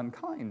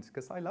unkind,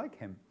 because I like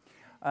him.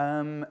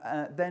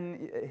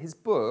 Then his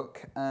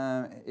book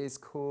is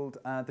called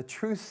The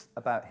Truth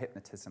About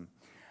Hypnotism.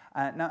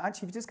 Now,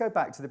 actually, if you just go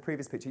back to the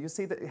previous picture, you'll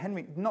see that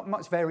Henry, not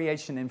much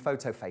variation in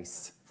photo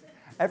face.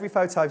 Every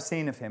photo I've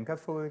seen of him, go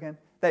forward again.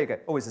 There you go,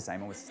 always the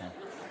same, always the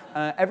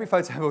same. Every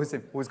photo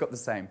I've always got the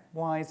same,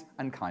 wise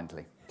and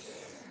kindly.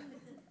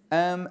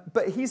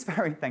 But he's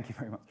thank you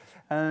very much.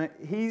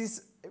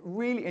 He's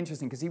really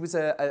interesting because he was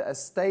a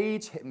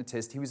stage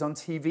hypnotist. He was on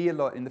TV a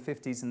lot in the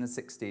 50s and the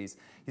 60s.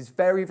 He's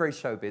very, very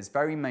showbiz,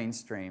 very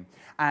mainstream.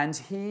 And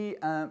he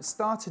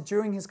started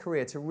during his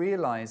career to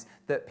realize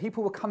that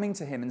people were coming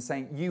to him and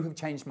saying, you have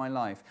changed my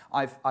life.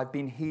 I've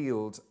been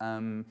healed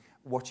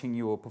watching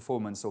your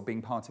performance or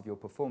being part of your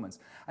performance.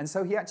 And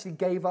so he actually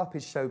gave up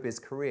his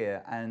showbiz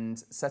career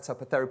and set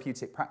up a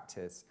therapeutic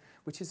practice,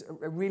 which is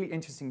a really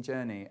interesting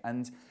journey.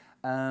 And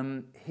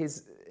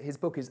his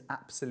book is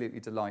absolutely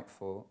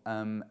delightful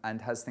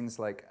and has things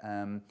like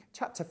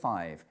Chapter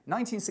 5,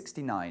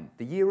 1969,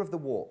 The Year of the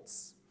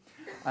Warts.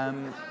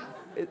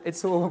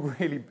 It's all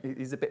really,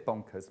 he's a bit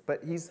bonkers,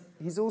 but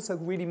he's also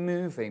really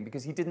moving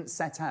because he didn't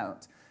set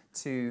out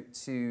to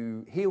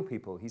heal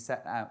people. He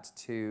set out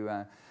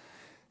to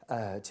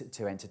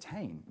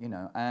entertain,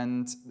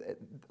 and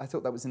I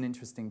thought that was an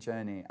interesting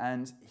journey.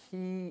 And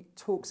he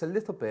talks a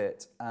little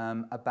bit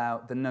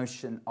about the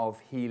notion of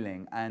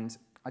healing, and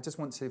I just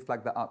want to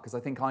flag that up because I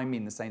think I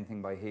mean the same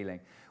thing by healing,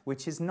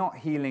 which is not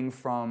healing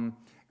from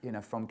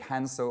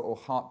cancer or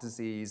heart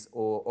disease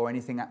or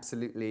anything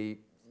absolutely,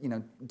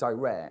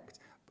 direct.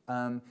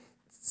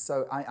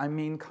 So I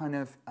mean kind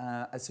of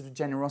a sort of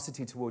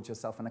generosity towards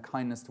yourself and a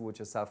kindness towards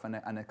yourself and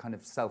a kind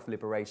of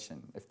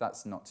self-liberation, if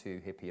that's not too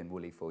hippie and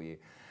woolly for you.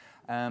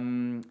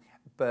 Yeah,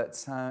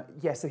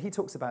 so he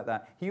talks about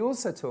that. He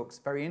also talks,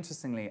 very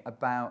interestingly,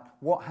 about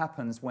what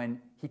happens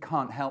when he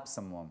can't help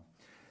someone.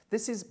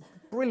 This is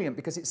brilliant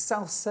because it's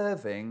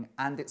self-serving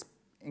and it's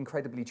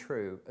incredibly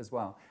true as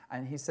well.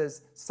 And he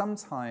says,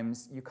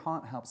 sometimes you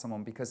can't help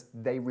someone because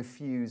they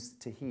refuse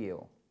to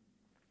heal.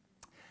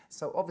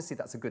 So obviously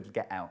that's a good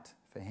get out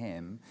for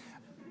him.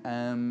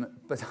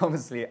 But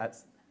obviously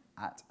at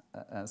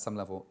some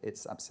level,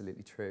 it's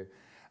absolutely true.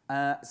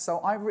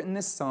 So I've written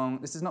this song.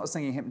 This is not a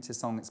Singing Hypnotist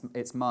song,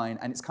 it's mine.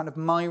 And it's kind of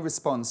my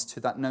response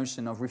to that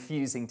notion of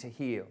refusing to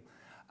heal.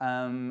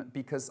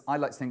 Because I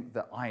like to think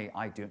that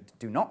I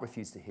do not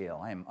refuse to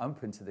heal. I am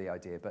open to the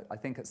idea, but I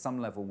think at some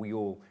level we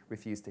all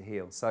refuse to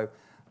heal. So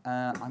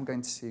I'm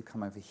going to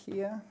come over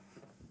here.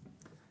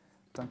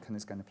 Duncan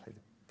is going to play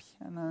the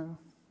piano.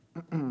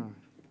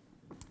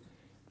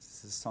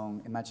 This is a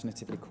song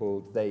imaginatively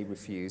called They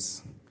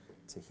Refuse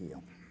to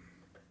Heal.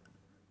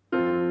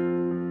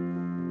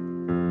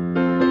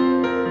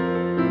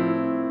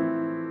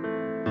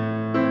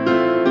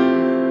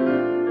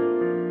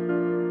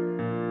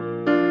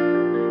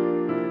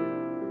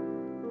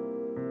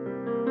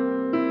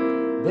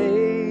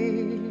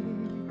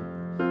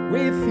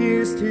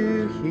 Refuse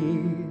to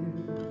heal.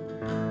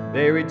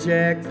 They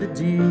reject the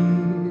deal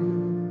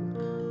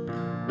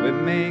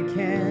we're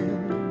making.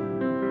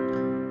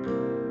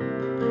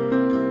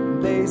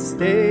 They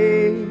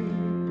stay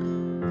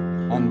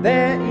on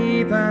their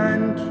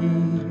even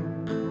keel,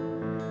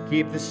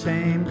 keep the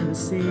shame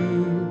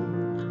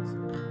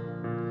concealed,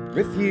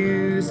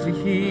 refuse to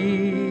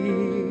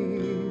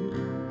heal.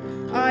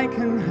 I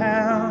can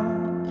help,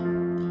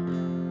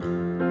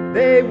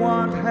 they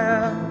want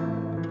help.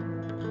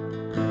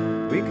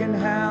 We can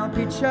help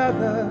each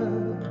other,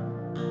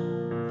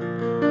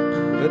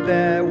 but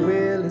their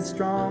will is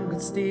strong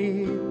as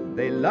steel.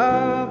 They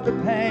love the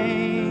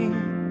pain,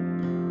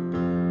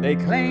 they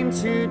claim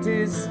to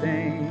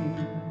disdain,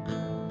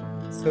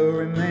 so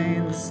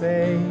remain the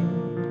same.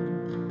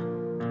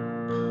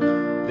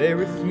 They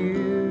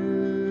refuse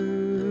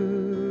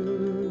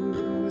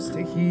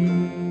to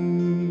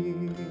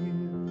heal.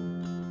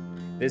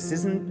 This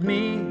isn't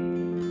me,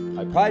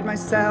 I pride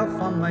myself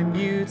on my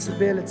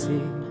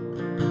mutability,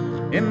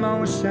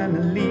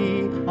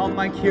 emotionally on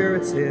my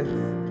curative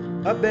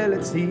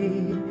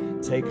ability,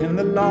 taken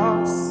the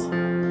loss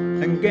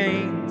and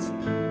gained,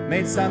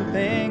 made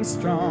something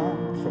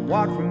strong from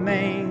what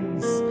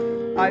remains.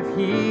 I've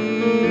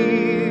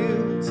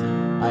healed,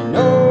 I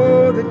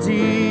know the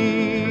deal,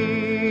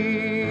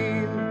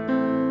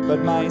 but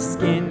my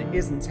skin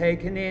isn't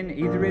taken in.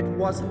 Either it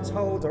wasn't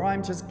told or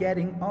I'm just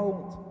getting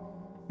old.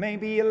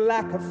 Maybe a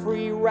lack of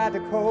free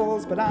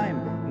radicals, but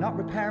I'm not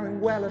repairing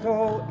well at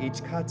all.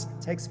 Each cut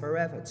takes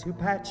forever to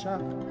patch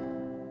up.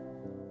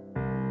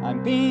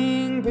 I'm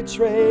being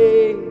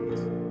betrayed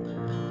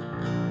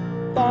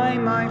by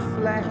my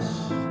flesh.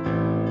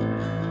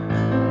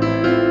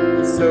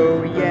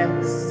 So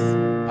yes,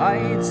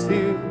 I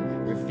too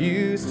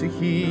refuse to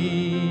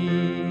heal.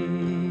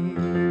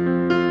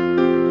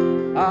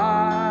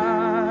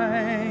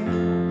 I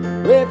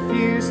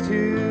refuse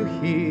to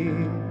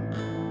heal.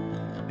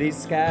 These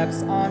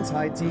scabs aren't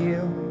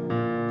ideal,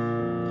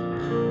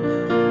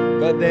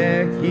 but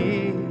they're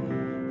here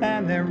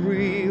and they're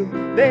real.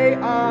 They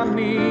are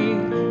me,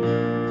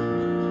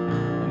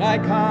 and I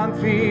can't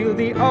feel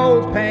the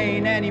old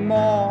pain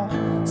anymore.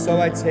 So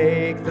I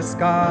take the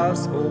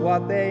scars for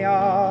what they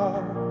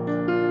are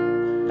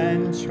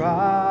and try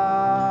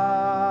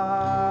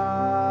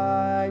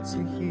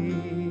to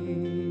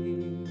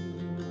heal.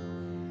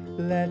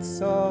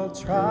 Let's all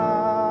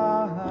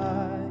try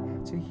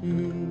to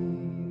heal.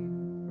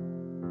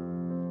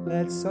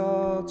 Let's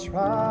all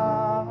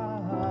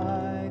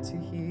try to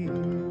heal.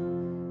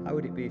 How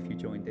would it be if you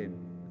joined in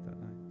with that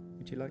line?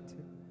 Would you like to?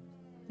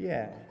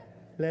 Yeah.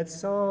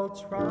 Let's all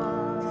try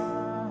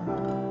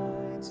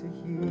to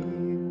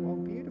heal. Oh,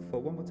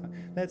 beautiful. One more time.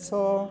 Let's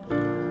all.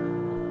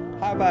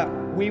 How about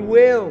we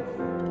will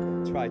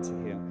try to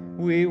heal?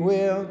 We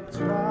will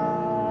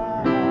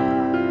try.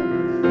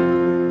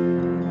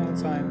 One more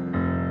time.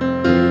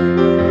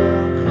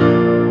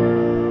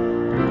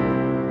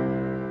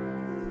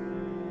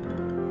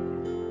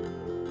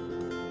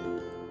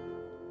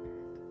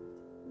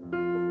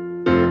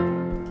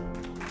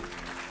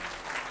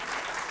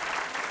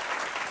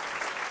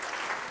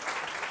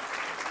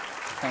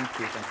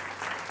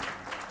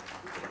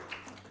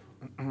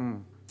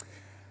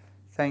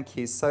 Thank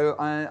you. So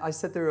I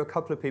said there are a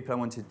couple of people I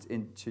wanted to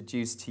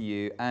introduce to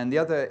you, and the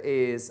other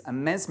is a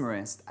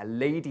mesmerist, a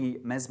lady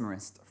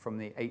mesmerist from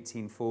the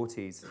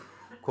 1840s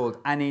called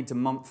Annie de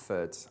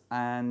Montfort,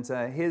 and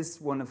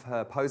here's one of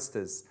her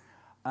posters.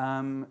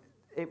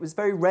 It was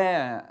very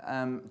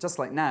rare, just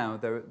like now,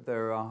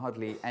 there are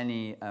hardly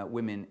any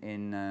women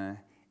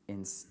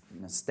in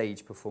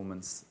stage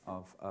performance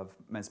of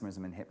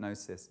mesmerism and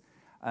hypnosis.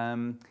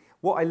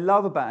 What I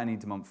love about Annie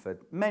de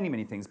Montfort, many,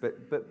 many things,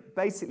 but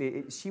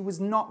basically she was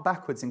not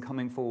backwards in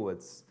coming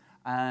forwards.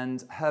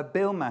 And her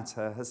bill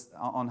matter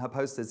on her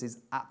posters is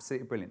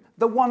absolutely brilliant.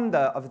 The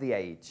wonder of the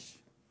age.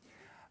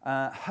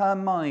 Her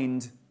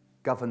mind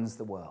governs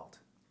the world.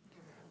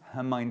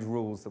 Her mind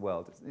rules the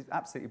world. It's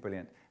absolutely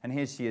brilliant. And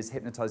here she is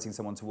hypnotizing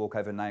someone to walk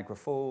over Niagara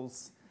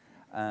Falls.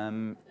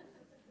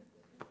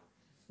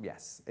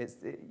 Yes,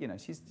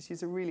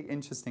 she's a really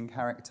interesting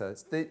character.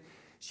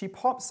 She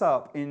pops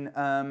up in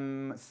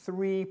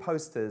 3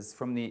 posters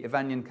from the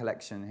Evanian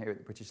collection here at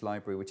the British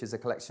Library, which is a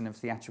collection of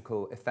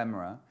theatrical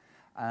ephemera.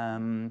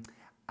 And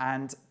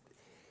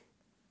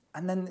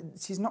then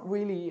she's not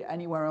really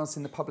anywhere else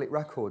in the public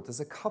record.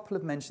 There's a couple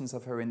of mentions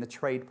of her in the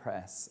trade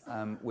press,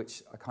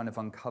 which I kind of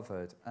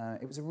uncovered.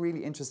 It was a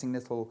really interesting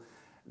little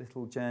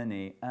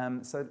journey.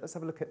 So let's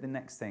have a look at the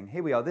next thing.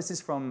 Here we are. This is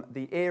from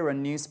the Era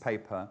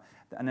newspaper,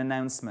 an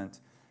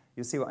announcement.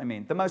 You'll see what I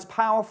mean. The most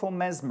powerful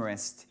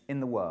mesmerist in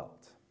the world.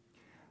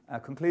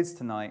 Concludes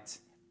tonight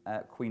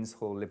at Queen's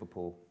Hall,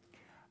 Liverpool.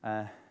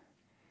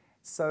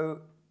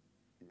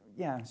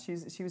 Yeah,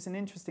 she was an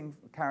interesting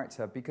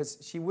character because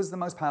she was the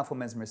most powerful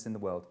mesmerist in the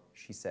world,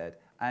 she said.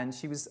 And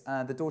she was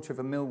the daughter of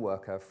a mill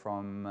worker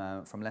from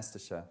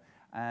Leicestershire.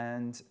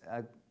 And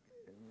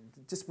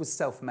just was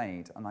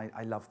self-made, and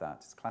I love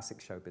that. It's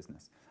classic show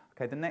business.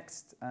 Okay, the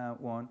next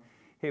one.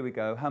 Here we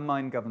go. Her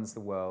mind governs the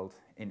world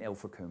in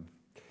Ilfracombe.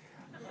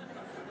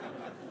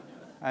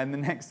 And the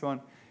next one.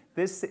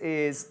 This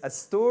is a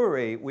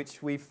story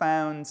which we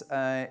found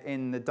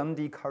in the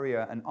Dundee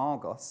Courier and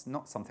Argos,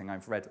 not something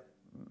I've read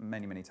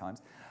many, many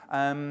times.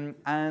 And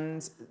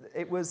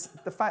it was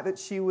the fact that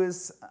she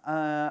was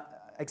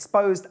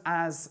exposed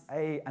as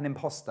an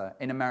imposter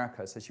in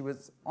America. So she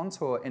was on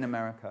tour in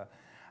America,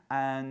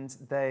 and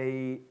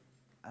they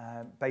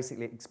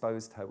basically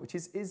exposed her, which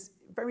is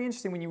very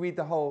interesting when you read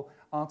the whole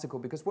article,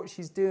 because what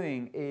she's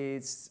doing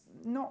is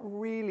not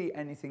really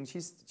anything.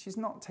 She's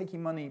not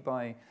taking money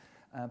by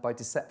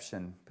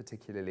deception,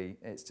 particularly.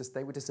 It's just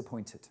they were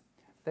disappointed.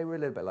 They were a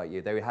little bit like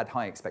you. They had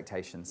high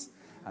expectations,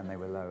 and they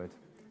were lowered.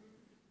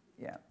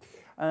 Yeah.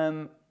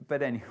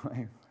 But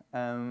anyway,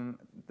 the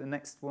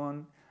next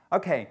one.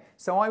 Okay,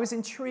 so I was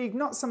intrigued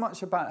not so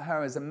much about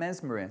her as a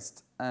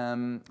mesmerist,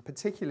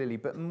 particularly,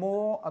 but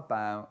more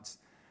about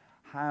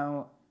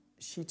how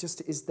she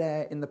just is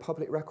there in the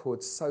public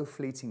record so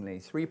fleetingly.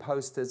 3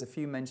 posters, a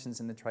few mentions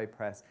in the trade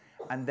press,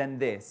 and then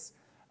this.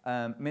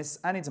 Miss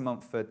Annie de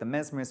Montfort, the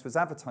mesmerist, was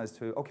advertised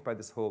to occupy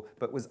this hall,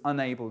 but was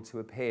unable to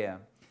appear.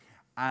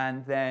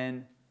 And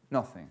then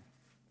nothing.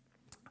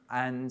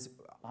 And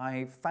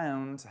I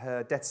found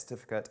her death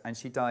certificate, and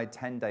she died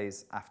 10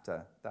 days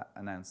after that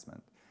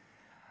announcement,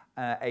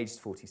 aged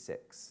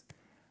 46.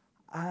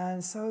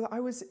 And so I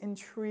was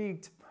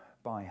intrigued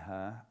by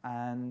her,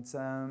 and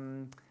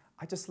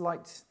I just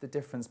liked the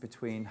difference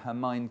between her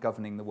mind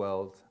governing the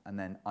world and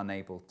then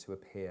unable to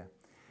appear.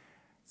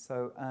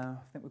 So I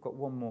think we've got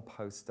one more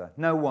poster.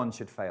 No one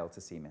should fail to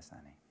see Miss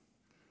Annie.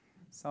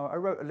 So I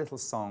wrote a little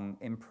song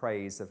in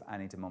praise of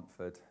Annie de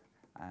Montfort,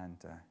 and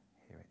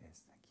here it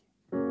is.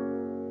 Thank you.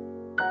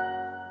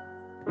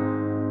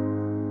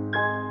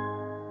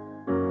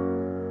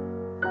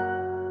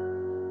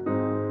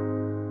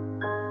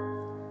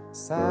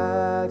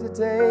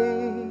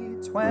 Saturday,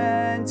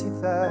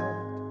 23rd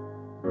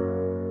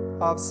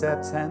of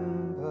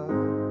September,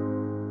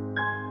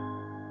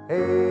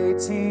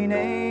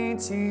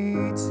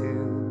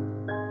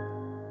 1882,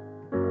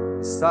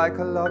 the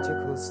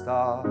psychological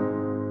star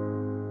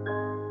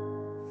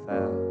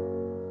fell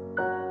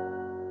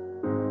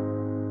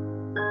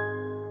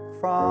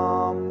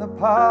from the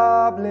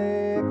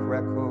public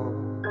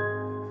record.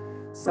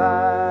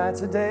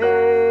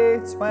 Saturday,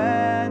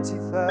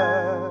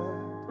 23rd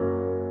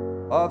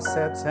of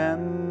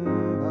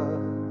September,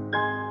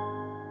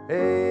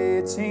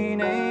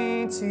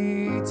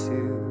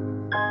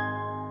 1882,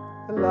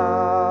 the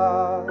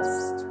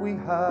last we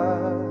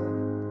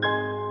heard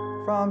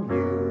from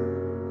you.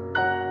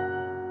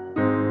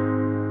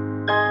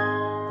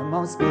 The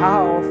most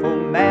powerful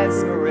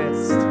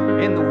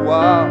mesmerist in the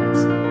world,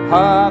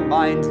 her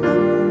mind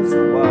rules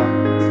the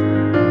world.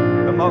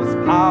 The most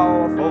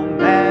powerful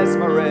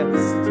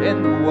mesmerist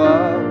in the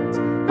world,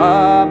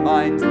 her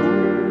mind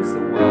rules the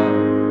world.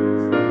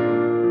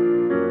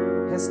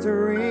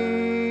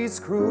 History's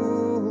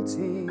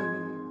cruelties,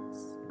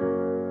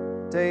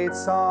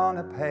 dates on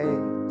a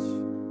page,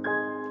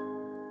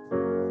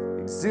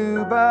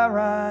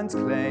 exuberant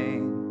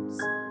claims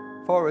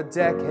for a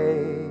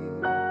decade,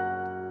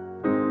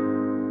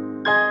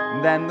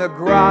 then the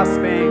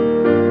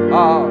grasping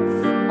of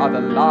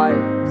other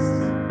lives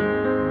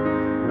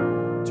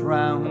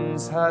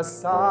drowns her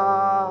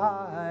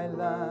silence.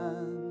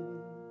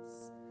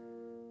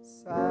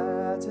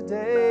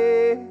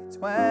 Saturday,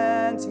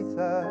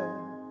 23rd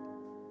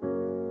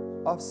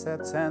of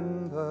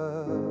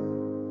September,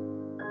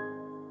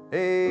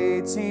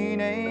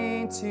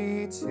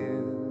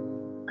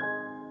 1882,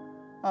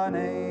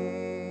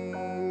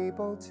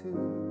 unable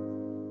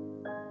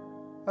to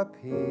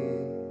appear.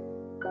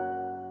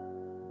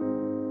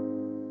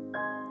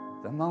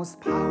 The the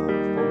most powerful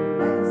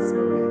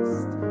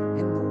mesmerist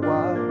in the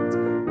world.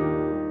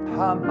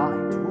 Her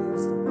mind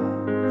rules the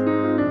world.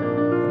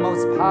 The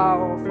most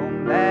powerful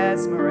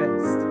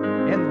mesmerist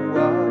in the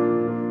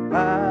world.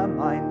 Her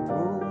mind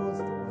rules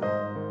the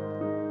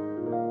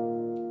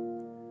world.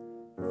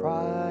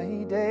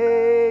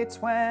 Friday,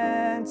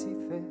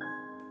 25th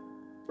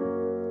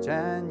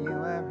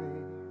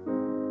January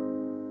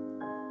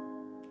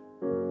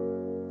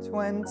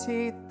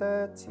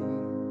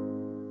 2013.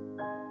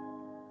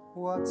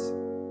 What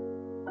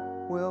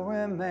will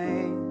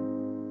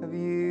remain of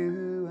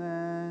you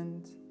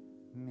and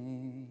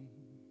me?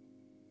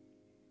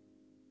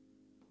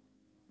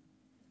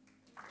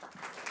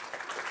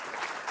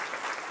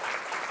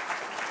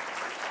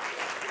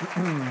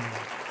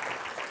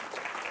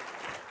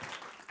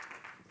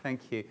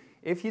 Thank you.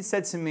 If you'd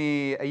said to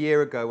me a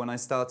year ago when I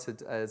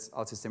started as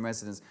artist in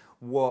residence,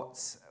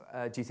 what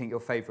do you think your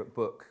favourite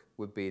book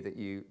would be that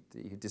you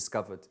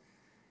discovered?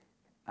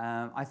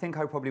 I think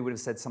I probably would have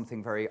said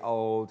something very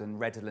old and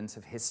redolent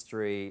of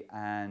history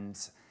and,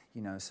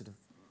 you know, sort of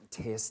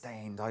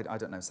tear-stained. I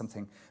don't know,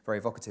 something very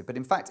evocative. But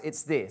in fact,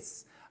 it's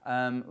this,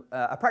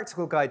 A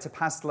Practical Guide to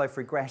Past Life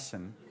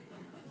Regression,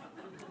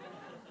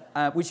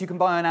 which you can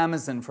buy on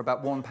Amazon for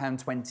about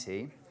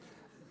 £1.20.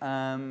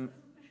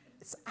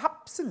 It's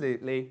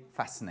absolutely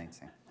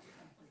fascinating.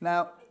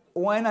 Now,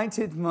 when I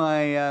did my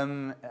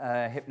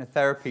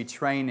hypnotherapy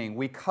training,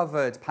 we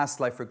covered past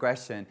life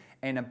regression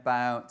in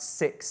about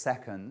 6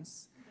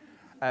 seconds,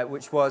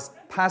 which was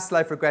past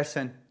life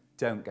regression,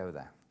 don't go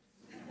there.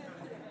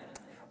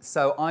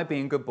 So I,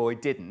 being a good boy,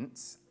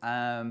 didn't,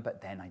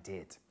 but then I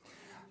did.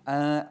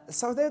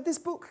 So this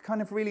book kind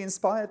of really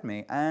inspired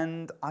me,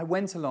 and I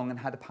went along and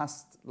had a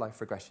past life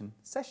regression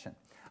session.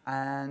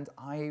 And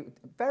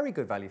very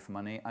good value for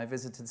money, I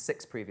visited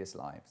 6 previous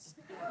lives.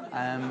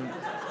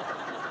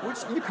 Which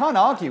you can't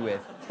argue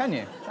with, can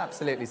you?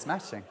 Absolutely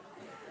smashing.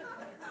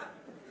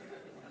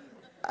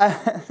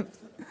 And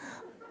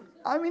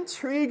I'm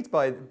intrigued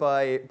by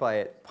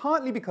it,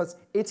 partly because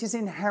it is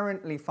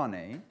inherently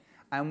funny,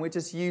 and we're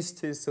just used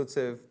to sort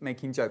of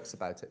making jokes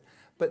about it.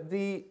 But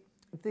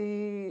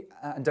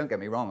and don't get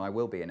me wrong, I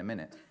will be in a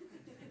minute.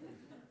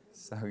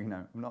 So, you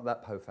know, I'm not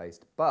that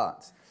po-faced.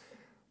 But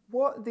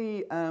what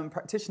the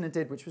practitioner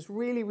did, which was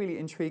really, really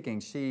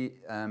intriguing, she,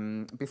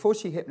 before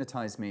she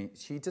hypnotized me,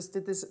 she just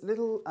did this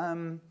little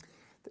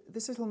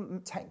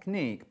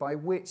technique by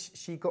which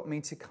she got me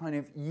to kind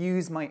of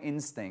use my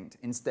instinct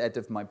instead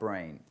of my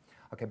brain.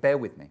 Okay, bear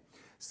with me.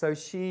 So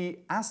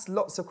she asked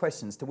lots of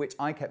questions to which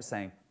I kept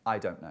saying, I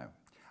don't know.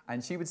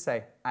 And she would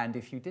say, and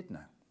if you did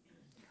know?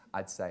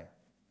 I'd say,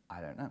 I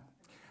don't know.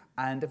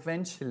 And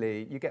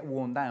eventually you get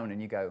worn down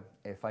and you go,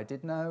 if I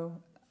did know,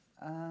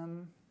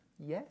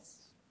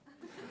 yes.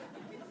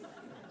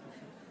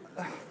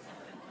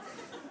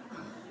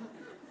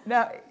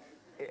 Now,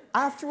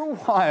 after a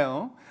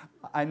while,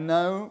 I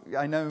know,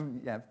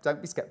 yeah,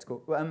 don't be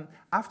skeptical.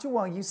 After a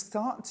while, you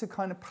start to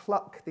kind of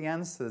pluck the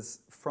answers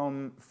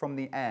from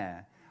the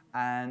air,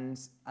 and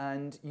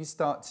you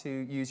start to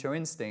use your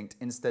instinct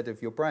instead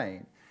of your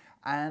brain.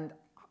 And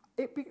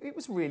it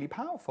was really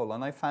powerful,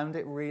 and I found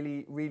it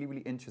really, really,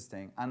 really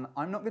interesting. And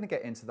I'm not going to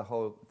get into the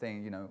whole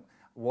thing, you know,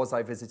 was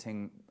I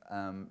visiting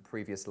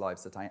previous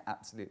lives that I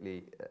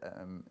absolutely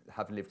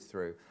have lived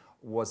through?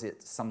 Was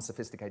it some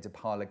sophisticated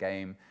parlor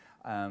game?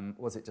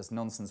 Was it just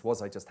nonsense?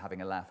 Was I just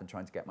having a laugh and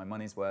trying to get my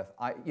money's worth?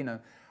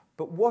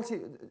 But what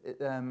it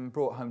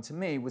brought home to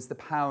me was the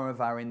power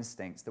of our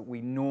instincts that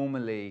we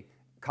normally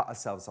cut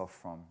ourselves off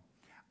from.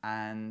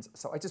 And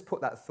so I just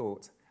put that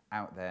thought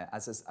out there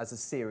as a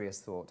serious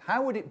thought.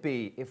 How would it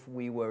be if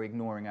we were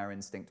ignoring our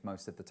instinct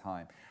most of the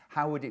time?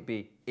 How would it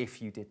be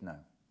if you did know?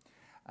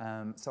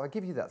 So I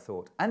give you that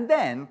thought. And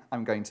then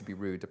I'm going to be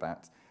rude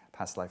about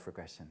past life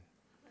regression.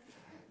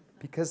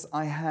 Because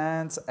I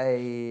had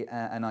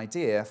an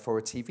idea for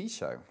a TV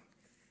show.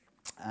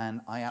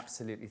 And I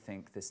absolutely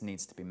think this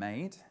needs to be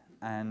made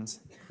and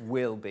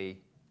will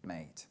be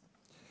made.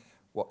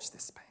 Watch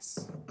this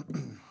space.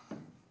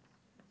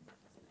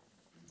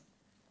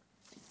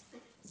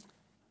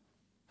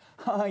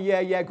 Oh,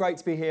 yeah, great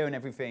to be here and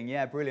everything.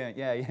 Yeah, brilliant.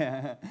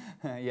 Yeah.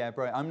 Yeah,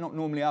 brilliant. I'm not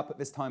normally up at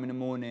this time in the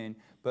morning,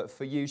 but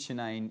for you,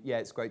 Sinead, yeah,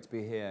 it's great to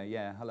be here.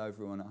 Yeah, hello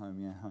everyone at home.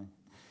 Yeah, hi.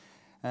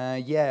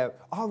 Yeah.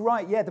 Oh,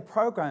 right. Yeah, the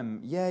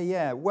program.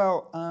 Yeah.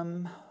 Well,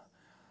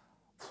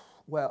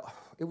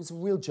 it was a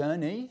real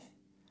journey.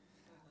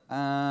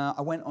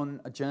 I went on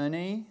a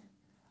journey.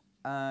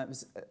 It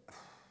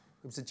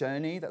was a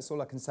journey. That's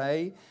all I can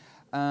say.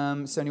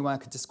 It's the only way I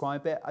could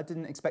describe it. I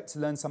didn't expect to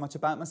learn so much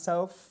about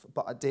myself,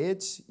 but I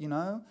did, you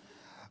know.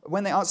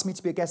 When they asked me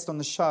to be a guest on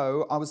the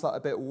show, I was like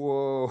a bit,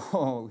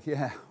 whoa,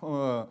 yeah,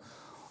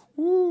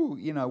 woo,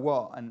 you know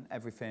what, and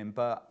everything.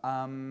 But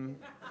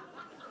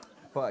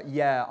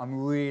yeah,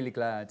 I'm really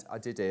glad I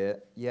did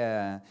it,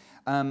 yeah.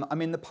 I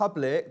mean, the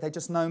public, they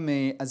just know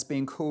me as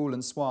being cool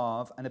and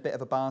suave and a bit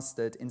of a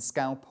bastard in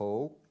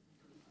Scalpel.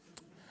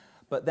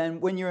 But then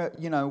when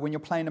you're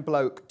playing a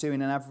bloke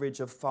doing an average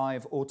of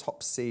 5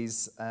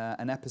 autopsies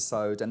an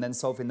episode and then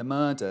solving the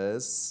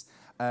murders,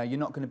 You're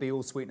not going to be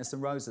all sweetness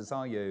and roses,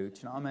 are you?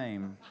 Do you know what I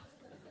mean?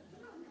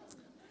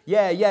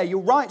 Yeah, you're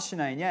right,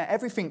 Sinead. Yeah,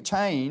 everything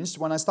changed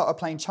when I started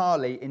playing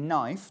Charlie in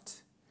Knifed.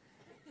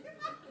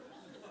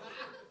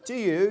 Do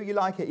you? You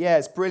like it? Yeah,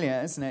 it's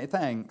brilliant, isn't it?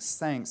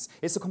 Thanks.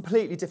 It's a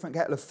completely different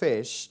kettle of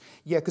fish.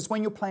 Yeah, because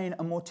when you're playing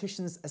a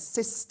mortician's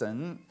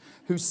assistant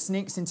who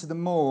sneaks into the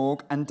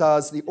morgue and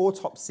does the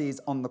autopsies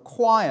on the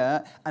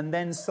quiet and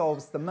then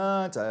solves the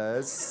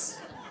murders,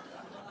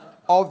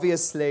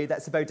 obviously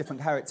that's a very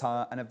different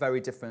character and a very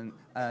different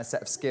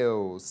set of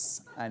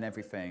skills and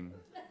everything.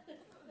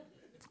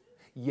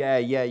 Yeah,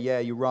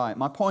 you're right.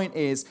 My point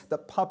is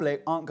that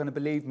public aren't going to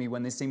believe me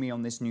when they see me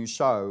on this new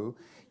show.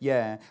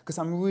 Yeah, because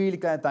I'm really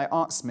glad they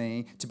asked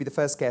me to be the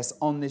first guest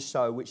on this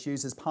show, which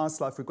uses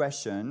past life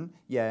regression,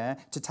 yeah,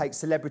 to take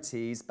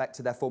celebrities back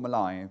to their former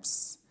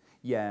lives.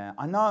 Yeah,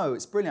 I know,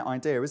 it's a brilliant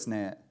idea, isn't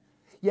it?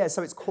 Yeah,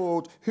 so it's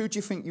called Who Do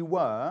You Think You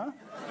Were?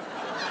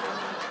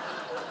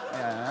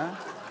 Yeah.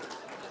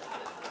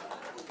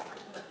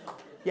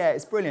 Yeah,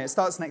 it's brilliant. It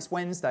starts next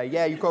Wednesday.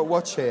 Yeah, you've got to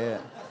watch it.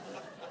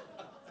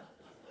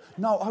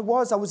 No, I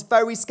was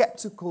very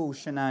sceptical,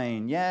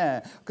 Sinead,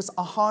 yeah, because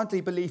I hardly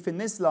believe in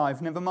this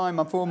life, never mind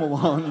my former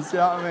ones, you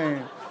know what I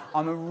mean?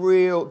 I'm a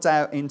real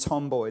doubting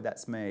tomboy,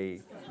 that's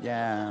me,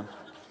 yeah.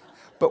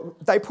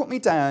 But they put me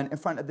down in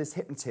front of this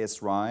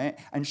hypnotist, right,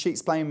 and she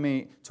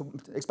explained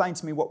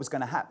to me what was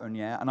going to happen,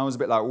 yeah, and I was a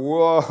bit like,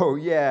 whoa,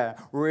 yeah,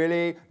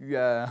 really?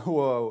 Yeah,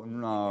 whoa,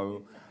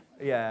 no,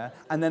 yeah.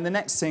 And then the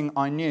next thing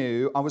I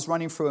knew, I was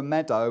running through a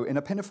meadow in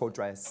a pinafore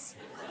dress.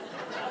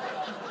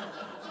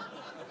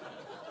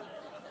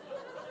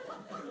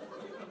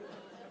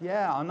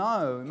 Yeah, I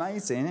know.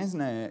 Amazing, isn't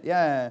it?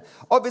 Yeah.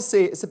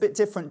 Obviously, it's a bit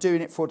different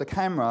doing it for the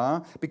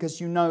camera because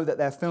you know that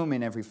they're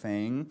filming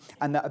everything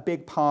and that a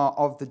big part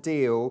of the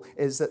deal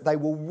is that they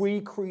will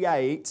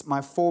recreate my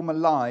former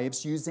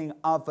lives using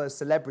other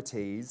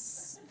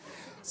celebrities.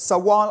 So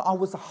while I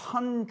was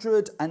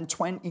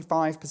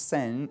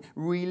 125%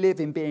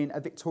 reliving being a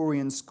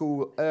Victorian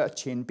school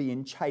urchin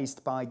being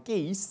chased by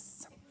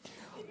geese,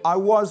 I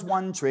was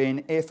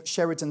wondering if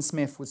Sheridan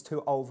Smith was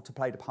too old to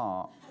play the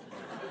part.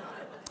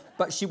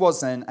 But she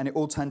wasn't, and it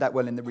all turned out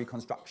well in the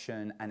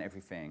reconstruction and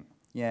everything.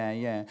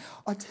 Yeah.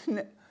 I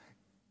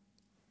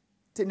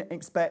didn't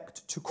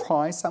expect to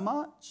cry so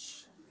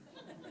much.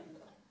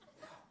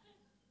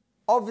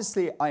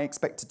 Obviously, I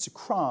expected to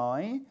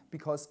cry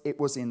because it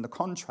was in the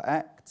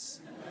contract.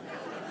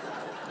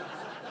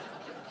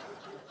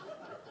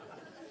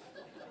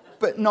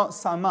 But not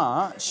so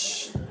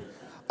much.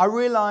 I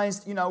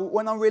realised,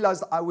 when I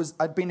realised that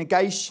I'd been a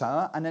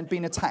geisha and had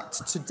been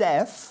attacked to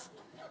death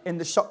in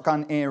the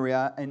shotgun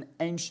area in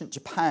ancient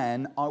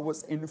Japan, I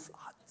was in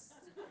floods.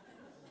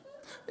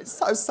 It's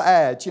so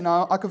sad,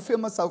 I can feel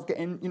myself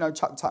getting,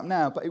 chucked up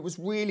now, but it was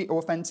really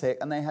authentic,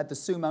 and they had the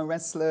sumo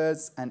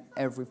wrestlers and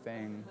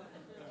everything.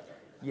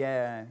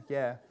 Yeah.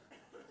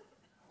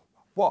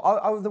 What?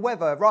 Oh, the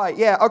weather, right,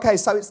 yeah. Okay,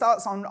 so it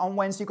starts on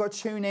Wednesday. You've got to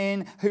tune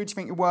in. Who do you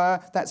think you were?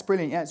 That's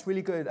brilliant. Yeah, it's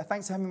really good.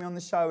 Thanks for having me on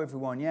the show,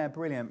 everyone. Yeah,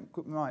 brilliant.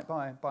 Good, right,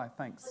 bye,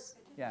 thanks.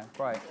 Yeah,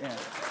 right, yeah.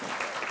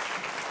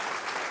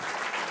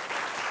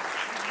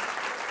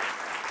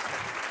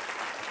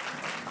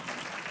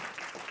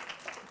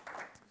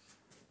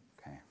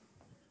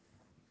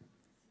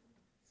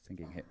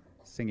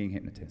 Singing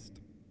Hypnotist.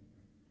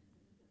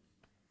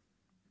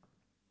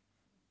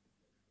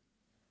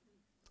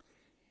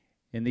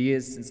 In the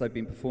years since I've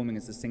been performing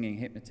as a singing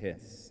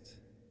hypnotist,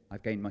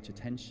 I've gained much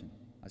attention.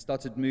 I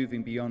started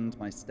moving beyond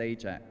my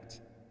stage act,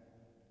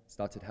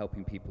 started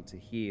helping people to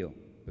heal.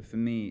 But for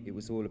me, it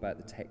was all about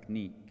the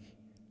technique.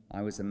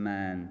 I was a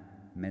man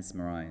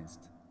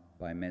mesmerized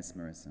by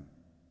mesmerism.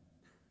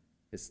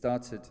 It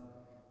started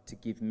to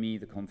give me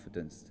the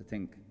confidence to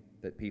think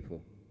that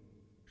people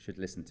should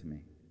listen to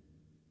me.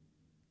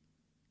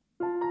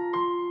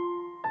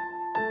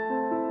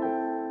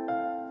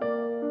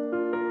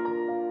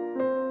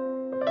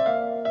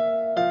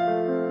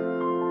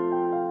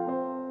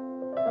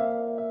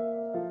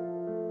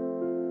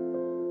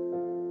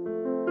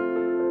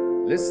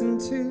 Listen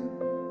to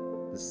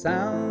the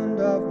sound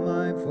of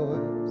my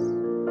voice.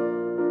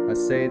 I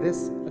say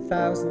this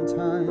 1,000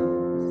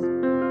 times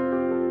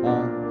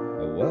on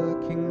a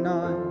working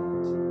night.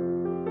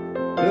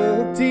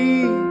 Look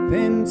deep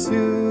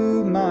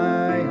into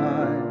my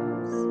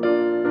eyes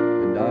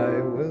and I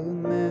will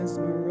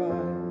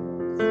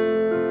mesmerize.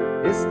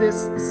 Is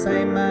this the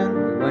same man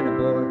who, when a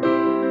boy,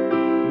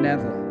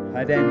 never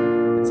had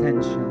any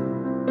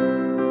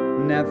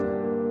attention,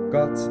 never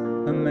got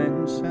a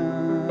mention?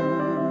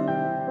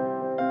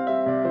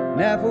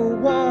 Never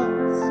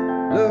was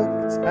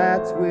looked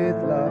at with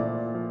love,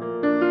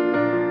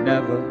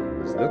 never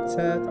was looked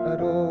at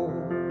all.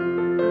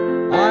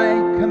 I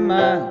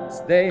command,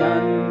 they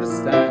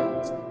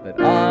understand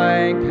that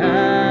I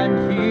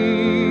can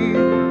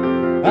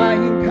heal, I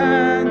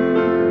can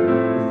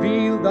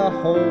reveal the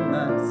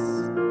wholeness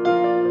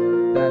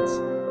that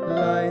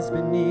lies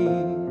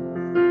beneath.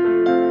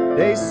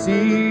 They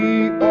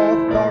see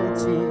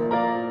authority,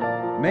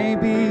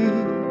 maybe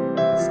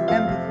it's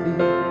empathy.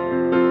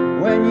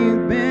 when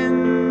you've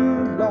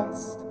been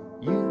lost,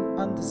 you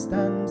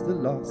understand the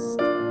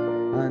lost,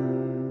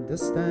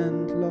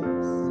 understand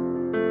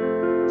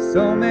loss.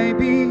 So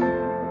maybe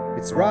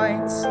it's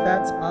right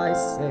that I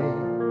say,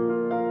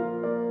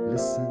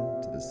 listen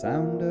to the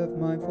sound of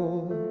my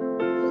voice.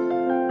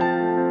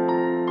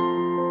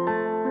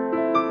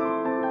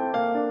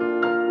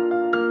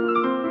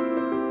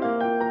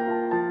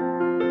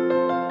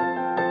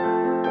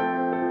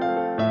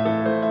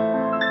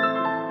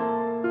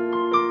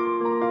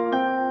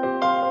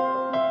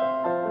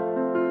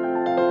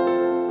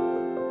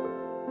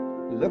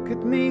 Look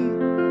at me,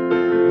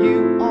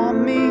 you are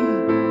me,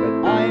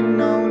 but I'm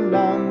no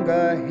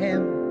longer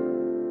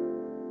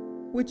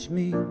him, which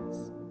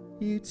means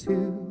you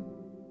too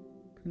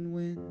can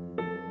win.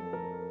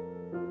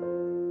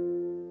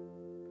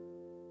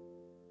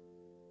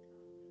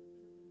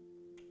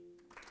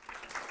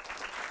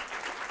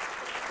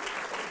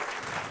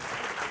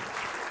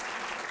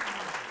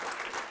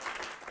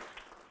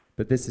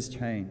 But this has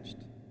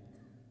changed.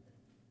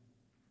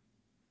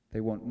 They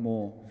want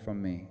more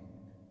from me.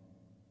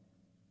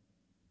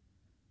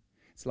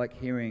 It's like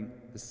hearing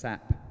the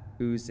sap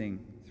oozing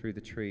through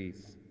the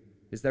trees.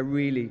 Is there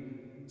really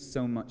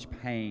so much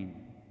pain?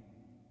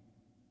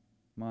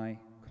 My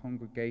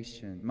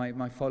congregation,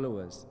 my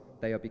followers,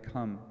 they have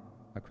become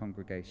a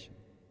congregation.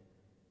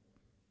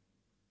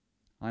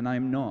 And I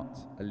am not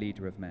a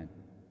leader of men.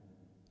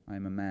 I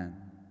am a man.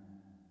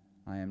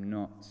 I am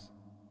not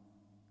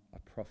a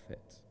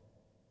prophet.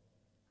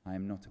 I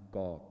am not a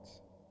god.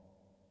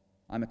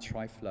 I'm a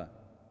trifler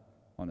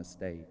on a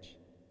stage.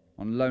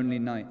 On lonely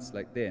nights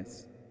like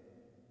this,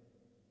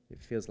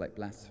 it feels like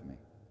blasphemy.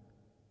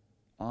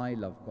 I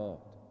love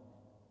God,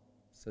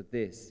 so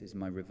this is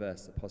my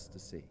reverse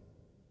apostasy.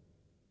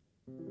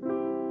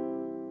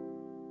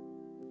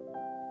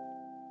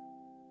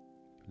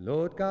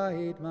 Lord,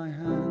 guide my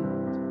hand.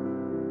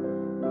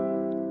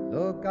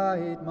 Lord,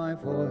 guide my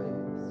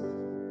voice.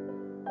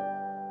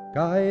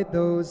 Guide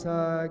those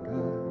I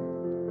guide.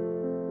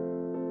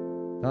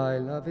 Thy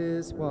love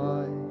is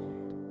wide.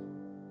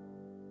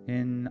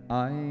 In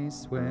I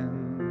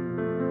swim.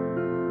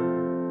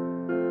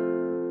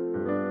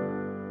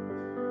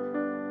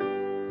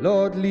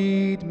 Lord,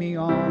 lead me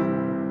on.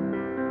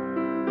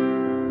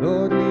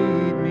 Lord,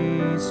 lead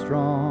me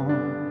strong.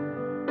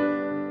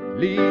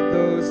 Lead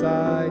those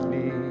I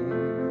lead.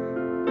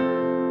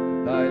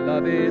 Thy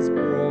love is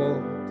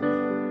broad.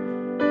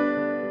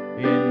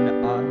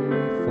 In I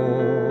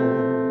fall.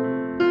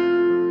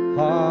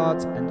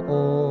 Heart and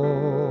all.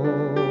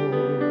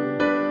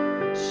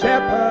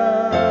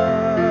 Shepherd,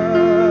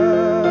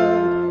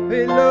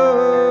 they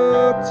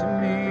look to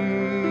me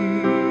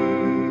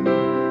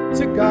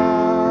to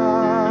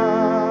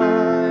guide,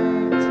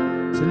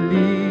 to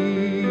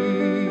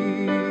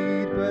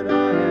lead, but I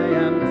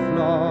am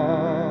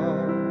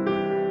flock,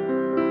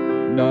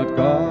 not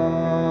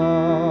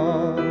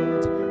God,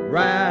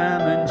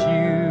 ram and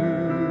you,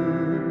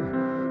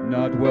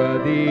 not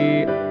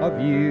worthy of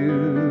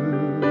you.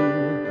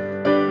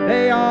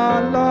 They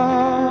are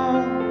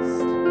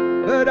lost,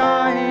 but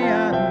I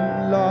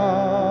am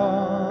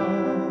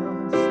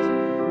lost.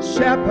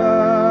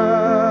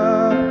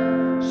 Shepherd,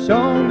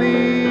 show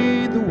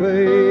me the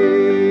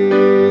way.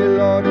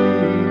 Lord,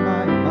 lead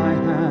my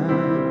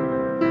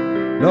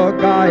hand. Lord,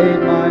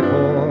 guide my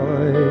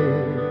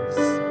voice.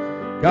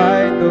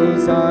 Guide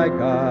those I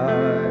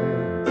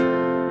guide.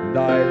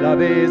 Thy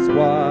love is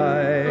wide.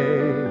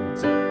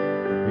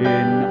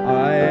 In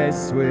I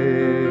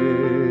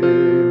swim.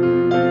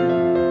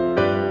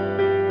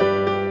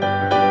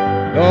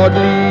 Lord,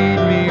 lead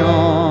me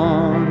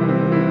on.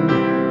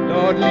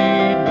 Lord,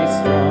 lead me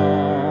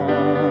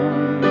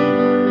strong.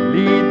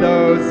 Lead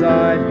those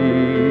I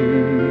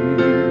lead.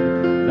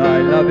 Thy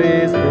love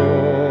is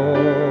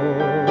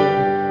broad.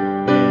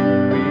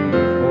 In we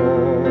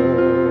fall,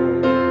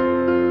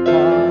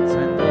 hearts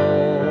and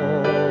all.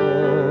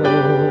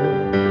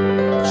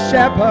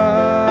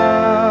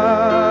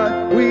 Shepherd,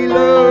 we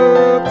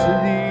look to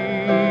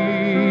thee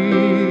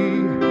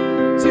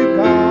to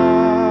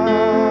guide,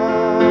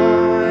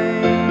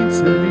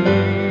 to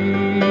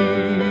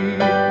lead,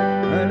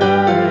 but I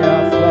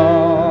am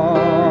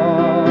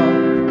flock,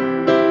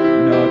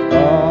 not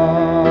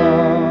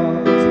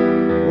God,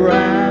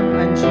 ram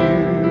and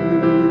Jew,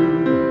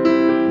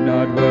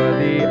 not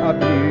worthy of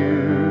you.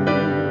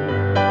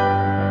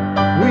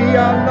 We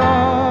are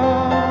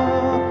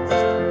lost,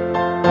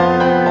 I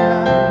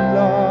am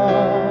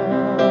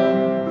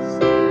lost.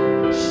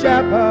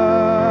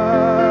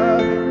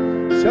 Shepherd,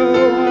 show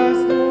us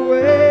the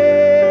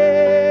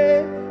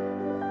way.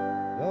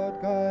 Lord,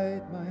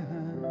 guide my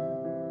hand.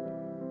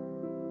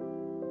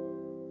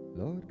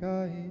 Lord,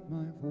 guide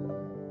my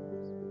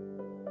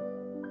voice.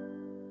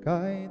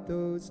 Guide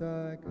those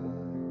I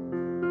guide.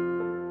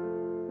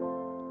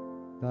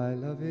 Thy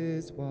love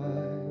is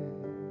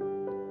wide.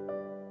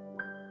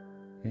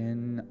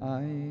 In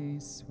I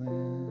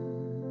swim.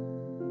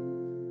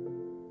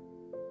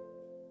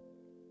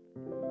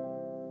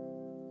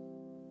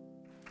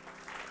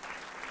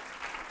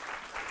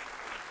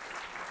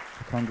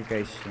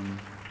 Congregation,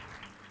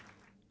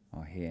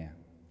 here.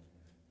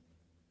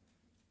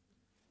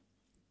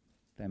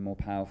 They're more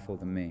powerful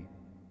than me.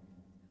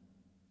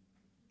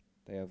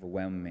 They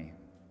overwhelm me.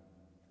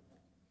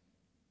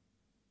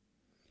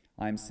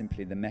 I'm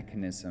simply the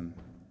mechanism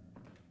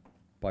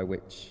by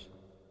which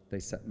they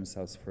set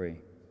themselves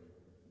free.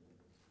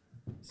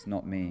 It's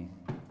not me.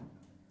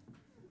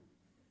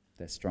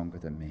 They're stronger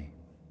than me.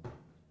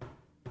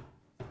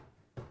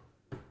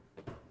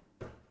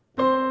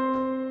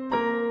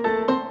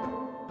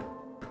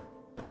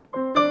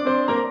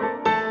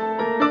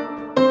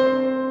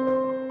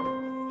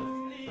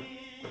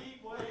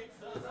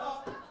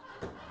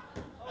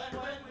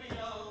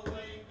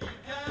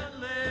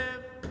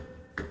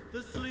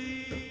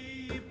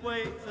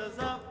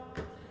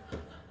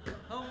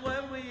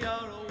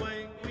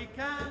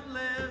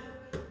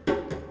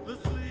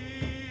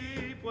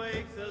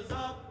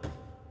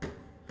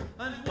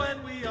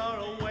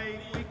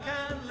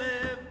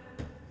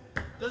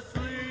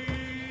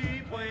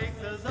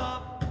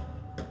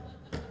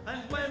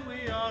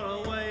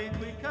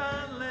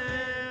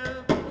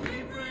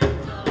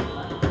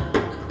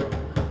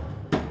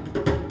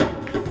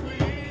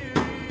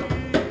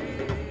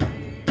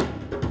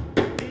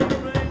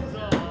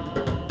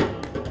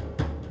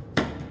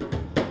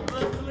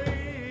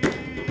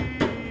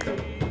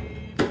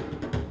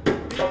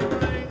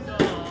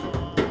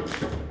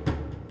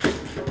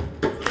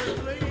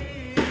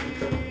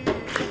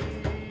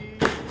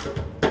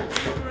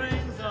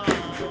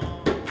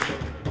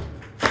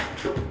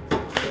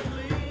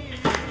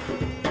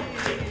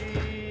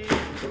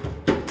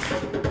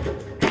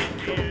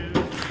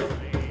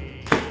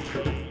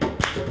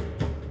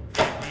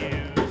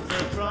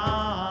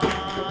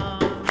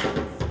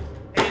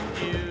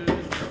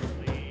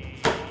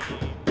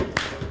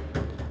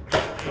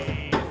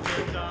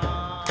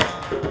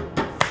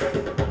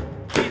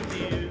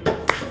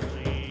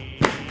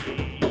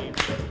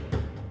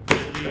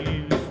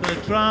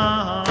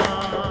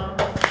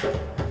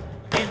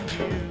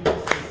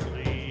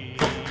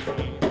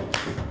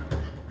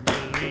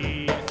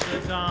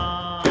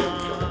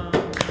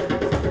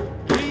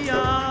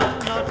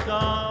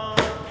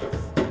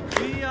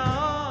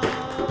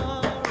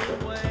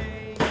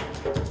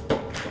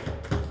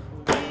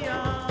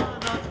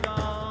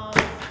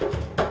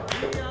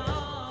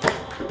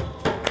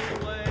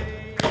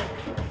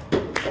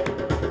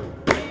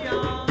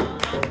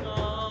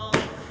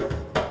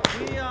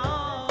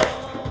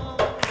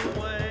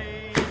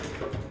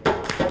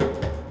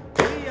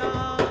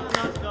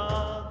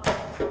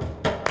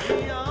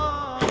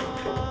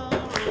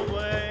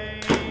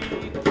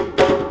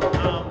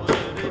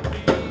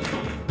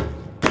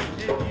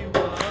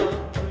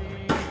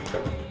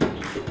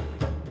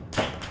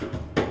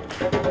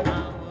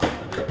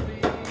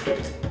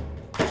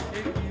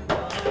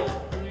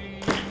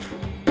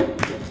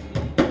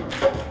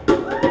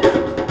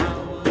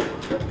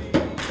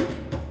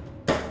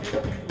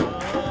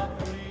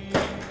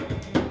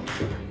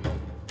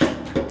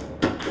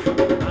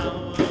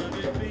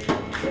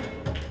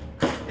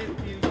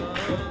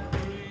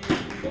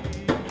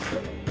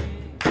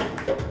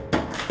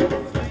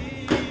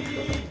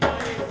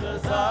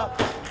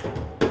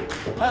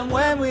 And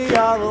when we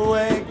are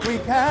awake, we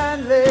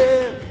can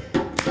live.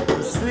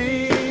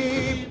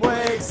 Sleep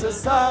wakes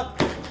us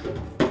up.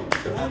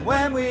 And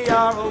when we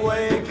are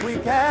awake, we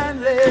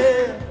can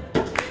live.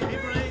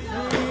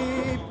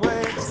 Sleep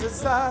wakes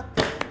us up.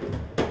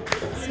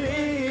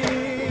 Sleep.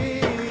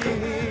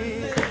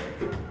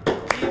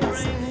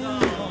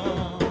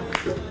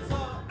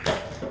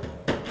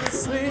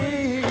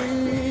 Sleep.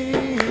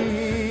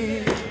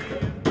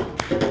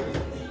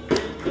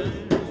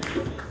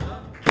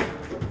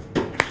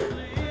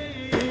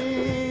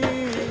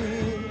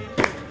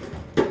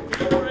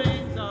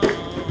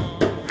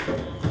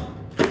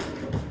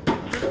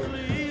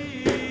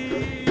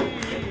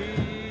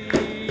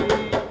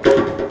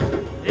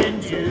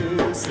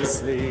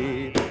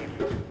 Sleep,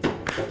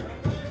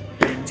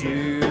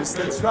 induce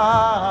the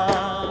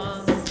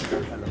trance,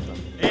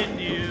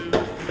 induce the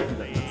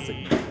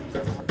sleep,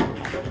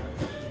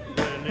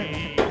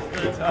 release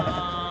the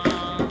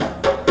trance,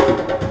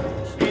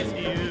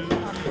 induce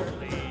the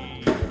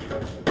sleep,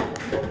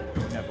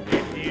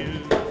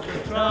 induce the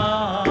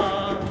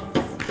trance,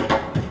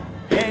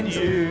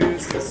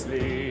 induce the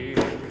sleep,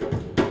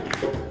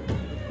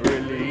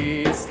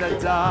 release the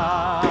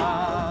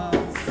dance.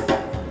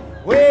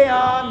 We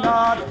are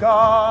not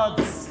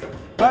gods,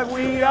 but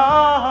we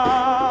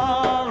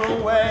are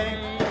awake.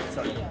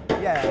 Sorry.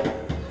 Yeah.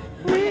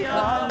 We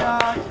are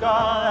not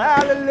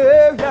gods.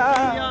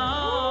 Hallelujah.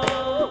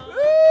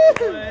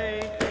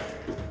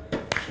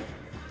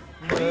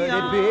 Would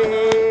it be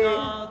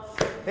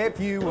if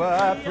you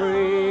were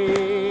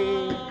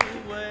free?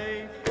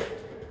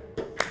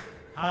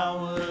 How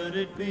would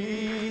it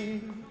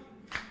be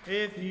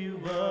if you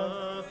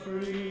were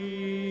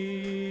free?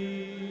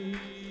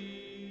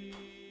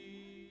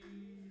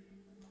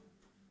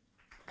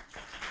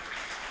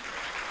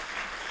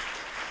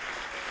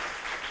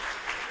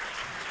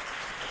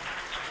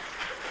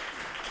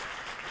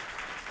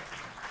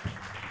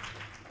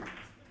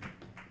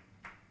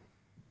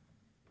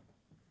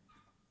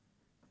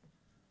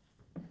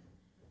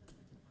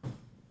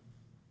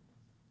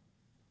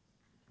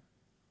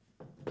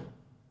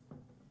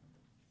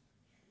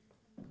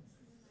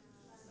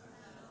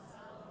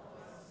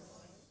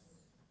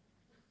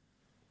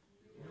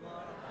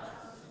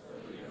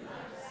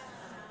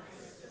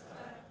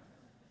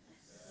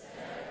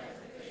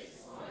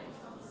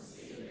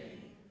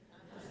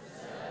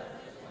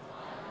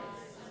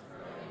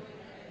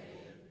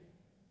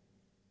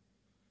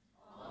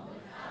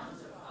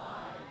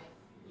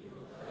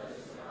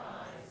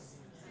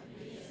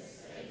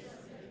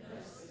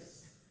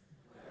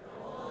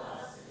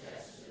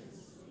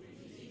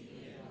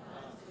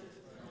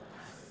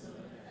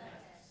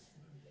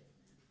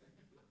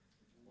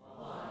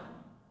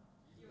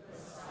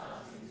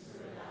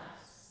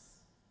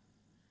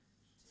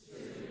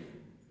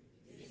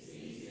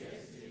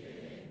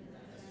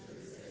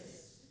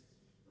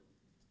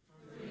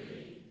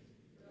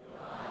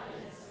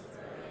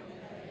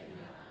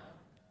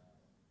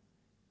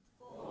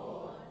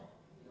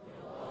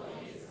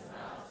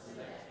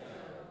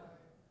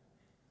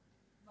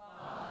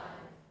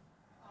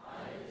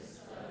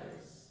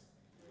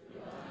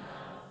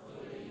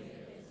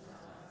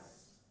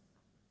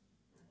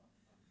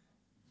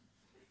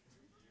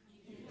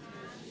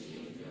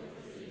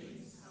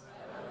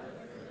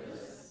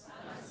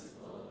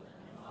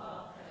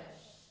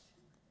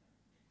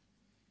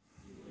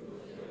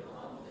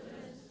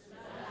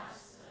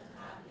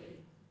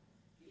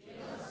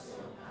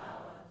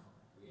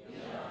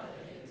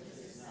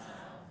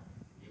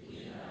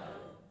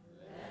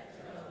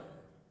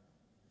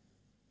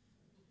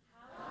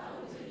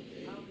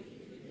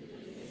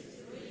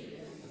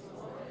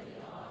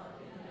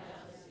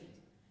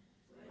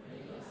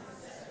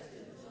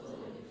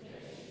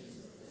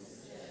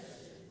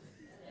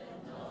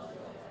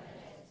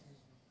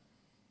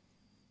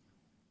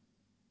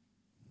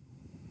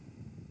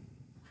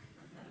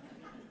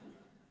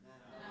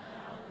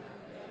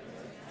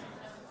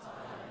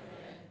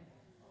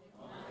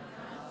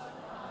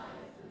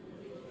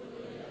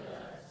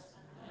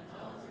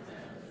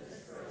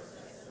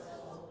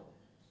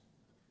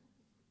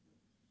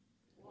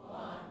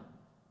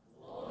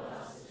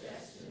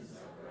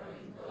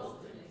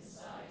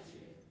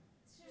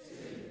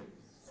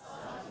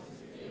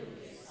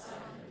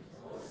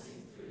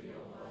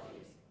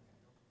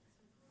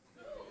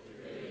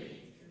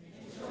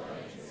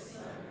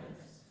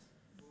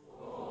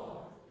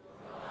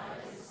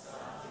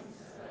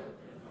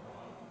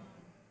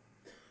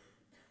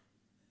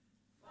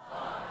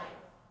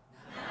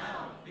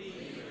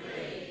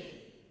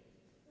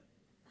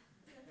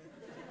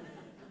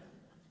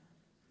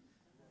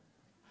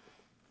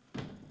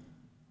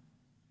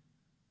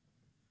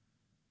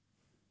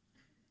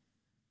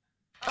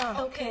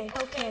 Okay.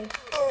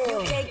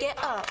 Okay, get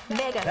up.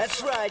 Mega.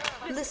 That's right.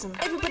 Listen,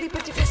 everybody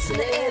put your fists in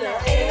the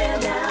air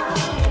now.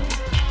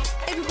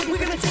 Everybody, we're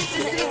gonna take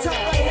this to the top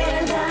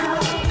right now.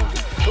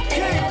 Okay,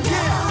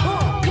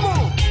 yeah. Come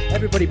on.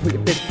 Everybody put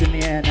your fists in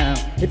the air now.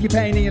 If you're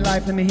pain in your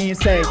life, let me hear you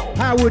say,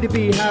 how would it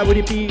be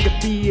to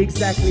be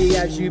exactly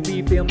as you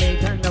be? Feel me,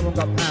 can't no one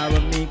got power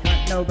on me,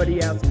 can't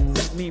nobody else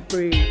set me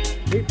free.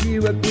 If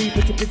you agree,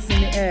 put your fists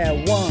in the air.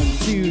 1,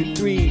 2,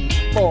 3,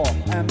 4,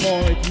 and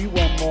more. If you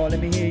want more, let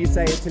me hear you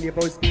say it till your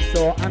voice be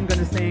sore. I'm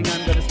gonna sing,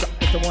 I'm gonna stop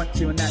because I want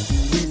to, and that's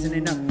reason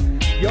enough.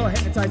 You're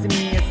hypnotizing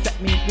me and set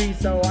me free,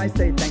 so I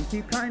say thank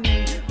you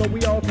kindly. But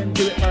we all can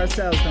do it for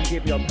ourselves, don't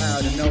give your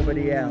power to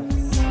nobody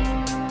else.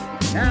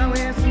 Now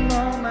it's the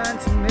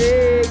moment to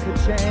make a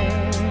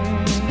change,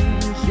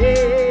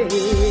 yes.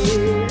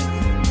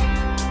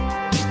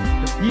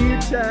 The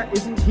future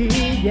isn't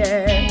here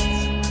yet.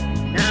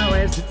 Now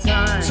is the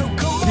time to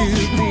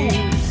be.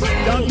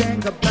 Don't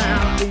think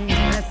about being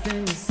less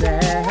than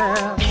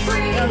yourself.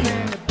 Don't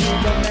think that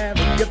people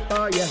never good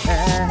for your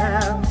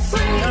health.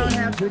 Don't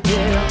have to deal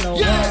with no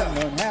one.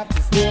 Don't have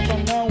to steal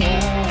from no one.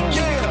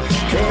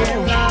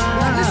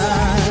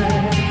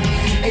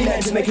 Ain't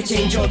nothing to make a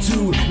change or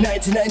two.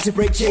 Nothing to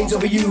break chains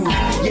over you.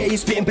 Yeah, you're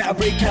spitting about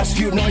break cast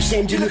feud. Not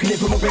ashamed, you're looking at it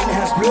from a brain that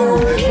has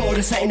blue. More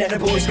than something that the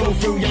boys go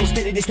through. Yo,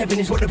 steady, this stepping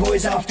is what the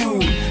boys have to.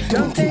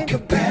 Don't think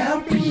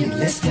about being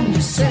less than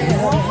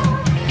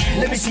yourself.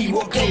 Let me see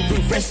what came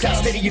through. Fresh start,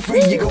 steady, you're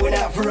free. You're going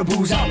out for a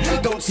booze up.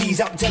 Don't seize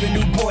up, tell a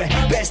new boy.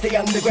 Better stay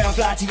underground,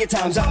 fly till your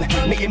time's up.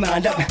 Make your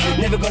mind up.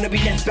 Never gonna be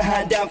left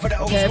behind, down for the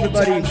old school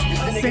times.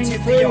 The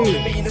negative they all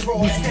me in the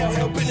raw. Still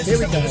helping us to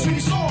really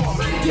strong.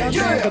 Don't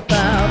think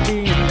about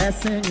being less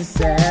than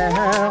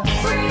yourself.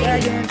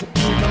 Begging to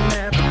people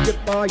never good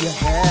for your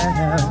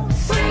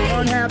health.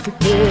 Don't have to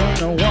kill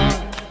no one.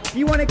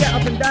 You wanna get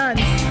up and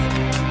dance,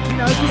 you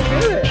know, just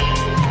do it.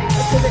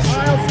 That's what the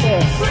aisle's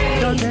for.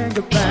 Don't think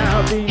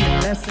about being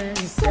less than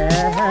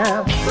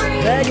yourself.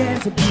 Begging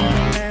to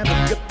people never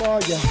good for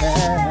your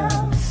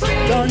health.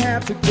 Don't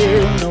have to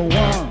kill no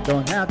one.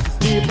 Don't have to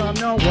steal from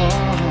no one.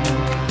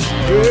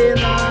 In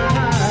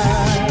life.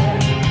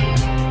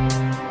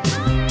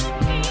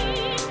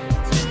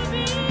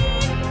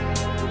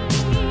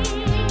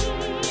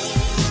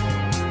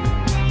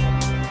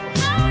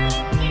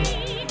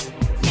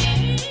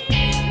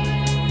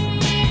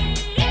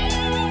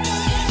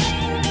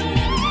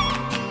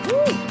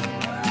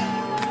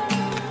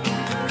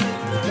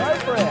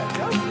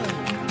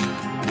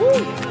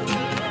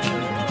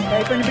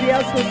 Okay, if anybody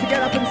else wants to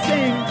get up and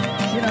sing,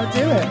 you know,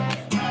 do it.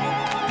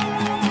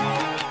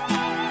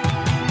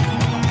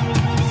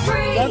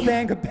 Don't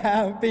think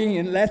about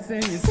being less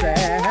than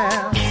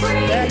yourself.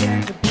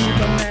 Begging to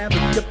people never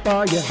good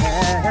for your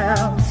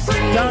health.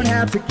 Don't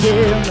have to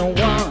kill no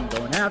one.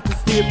 Don't have to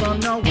steal from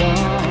no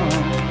one.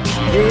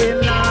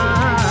 In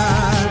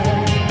life.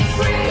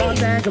 Don't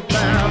think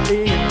about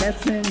being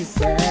less than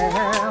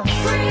yourself.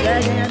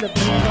 Begging to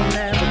people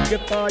never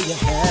good for your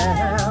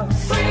health.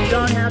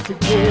 Don't have to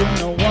give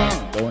no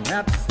one. Don't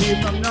have to steal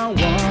from no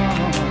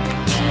one.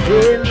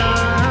 In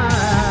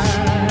life.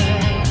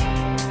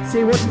 See,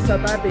 it wasn't so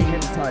bad being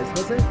hypnotized,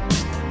 was it?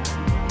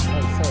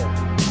 Oh, sorry.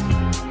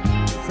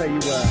 So you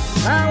were.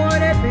 How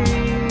would it be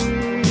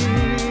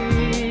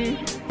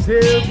to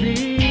be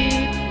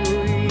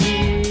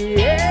free?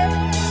 Yeah.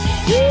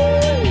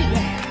 Woo.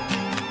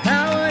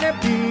 How would it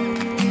be?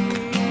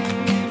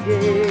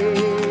 Yeah.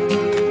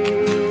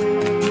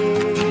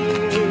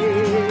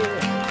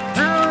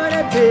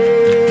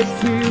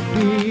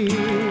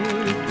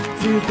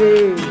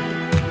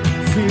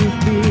 To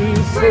be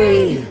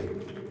free.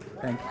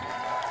 Thank you.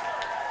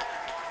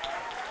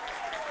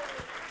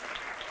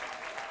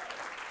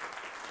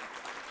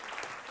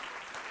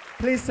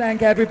 Please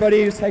thank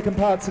everybody who's taken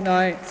part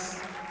tonight.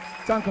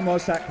 Duncan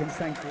Walsh Atkins,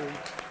 thank you.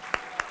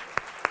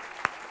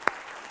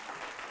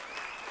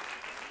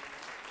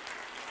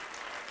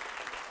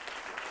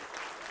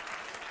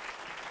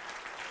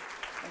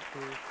 Thank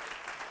you.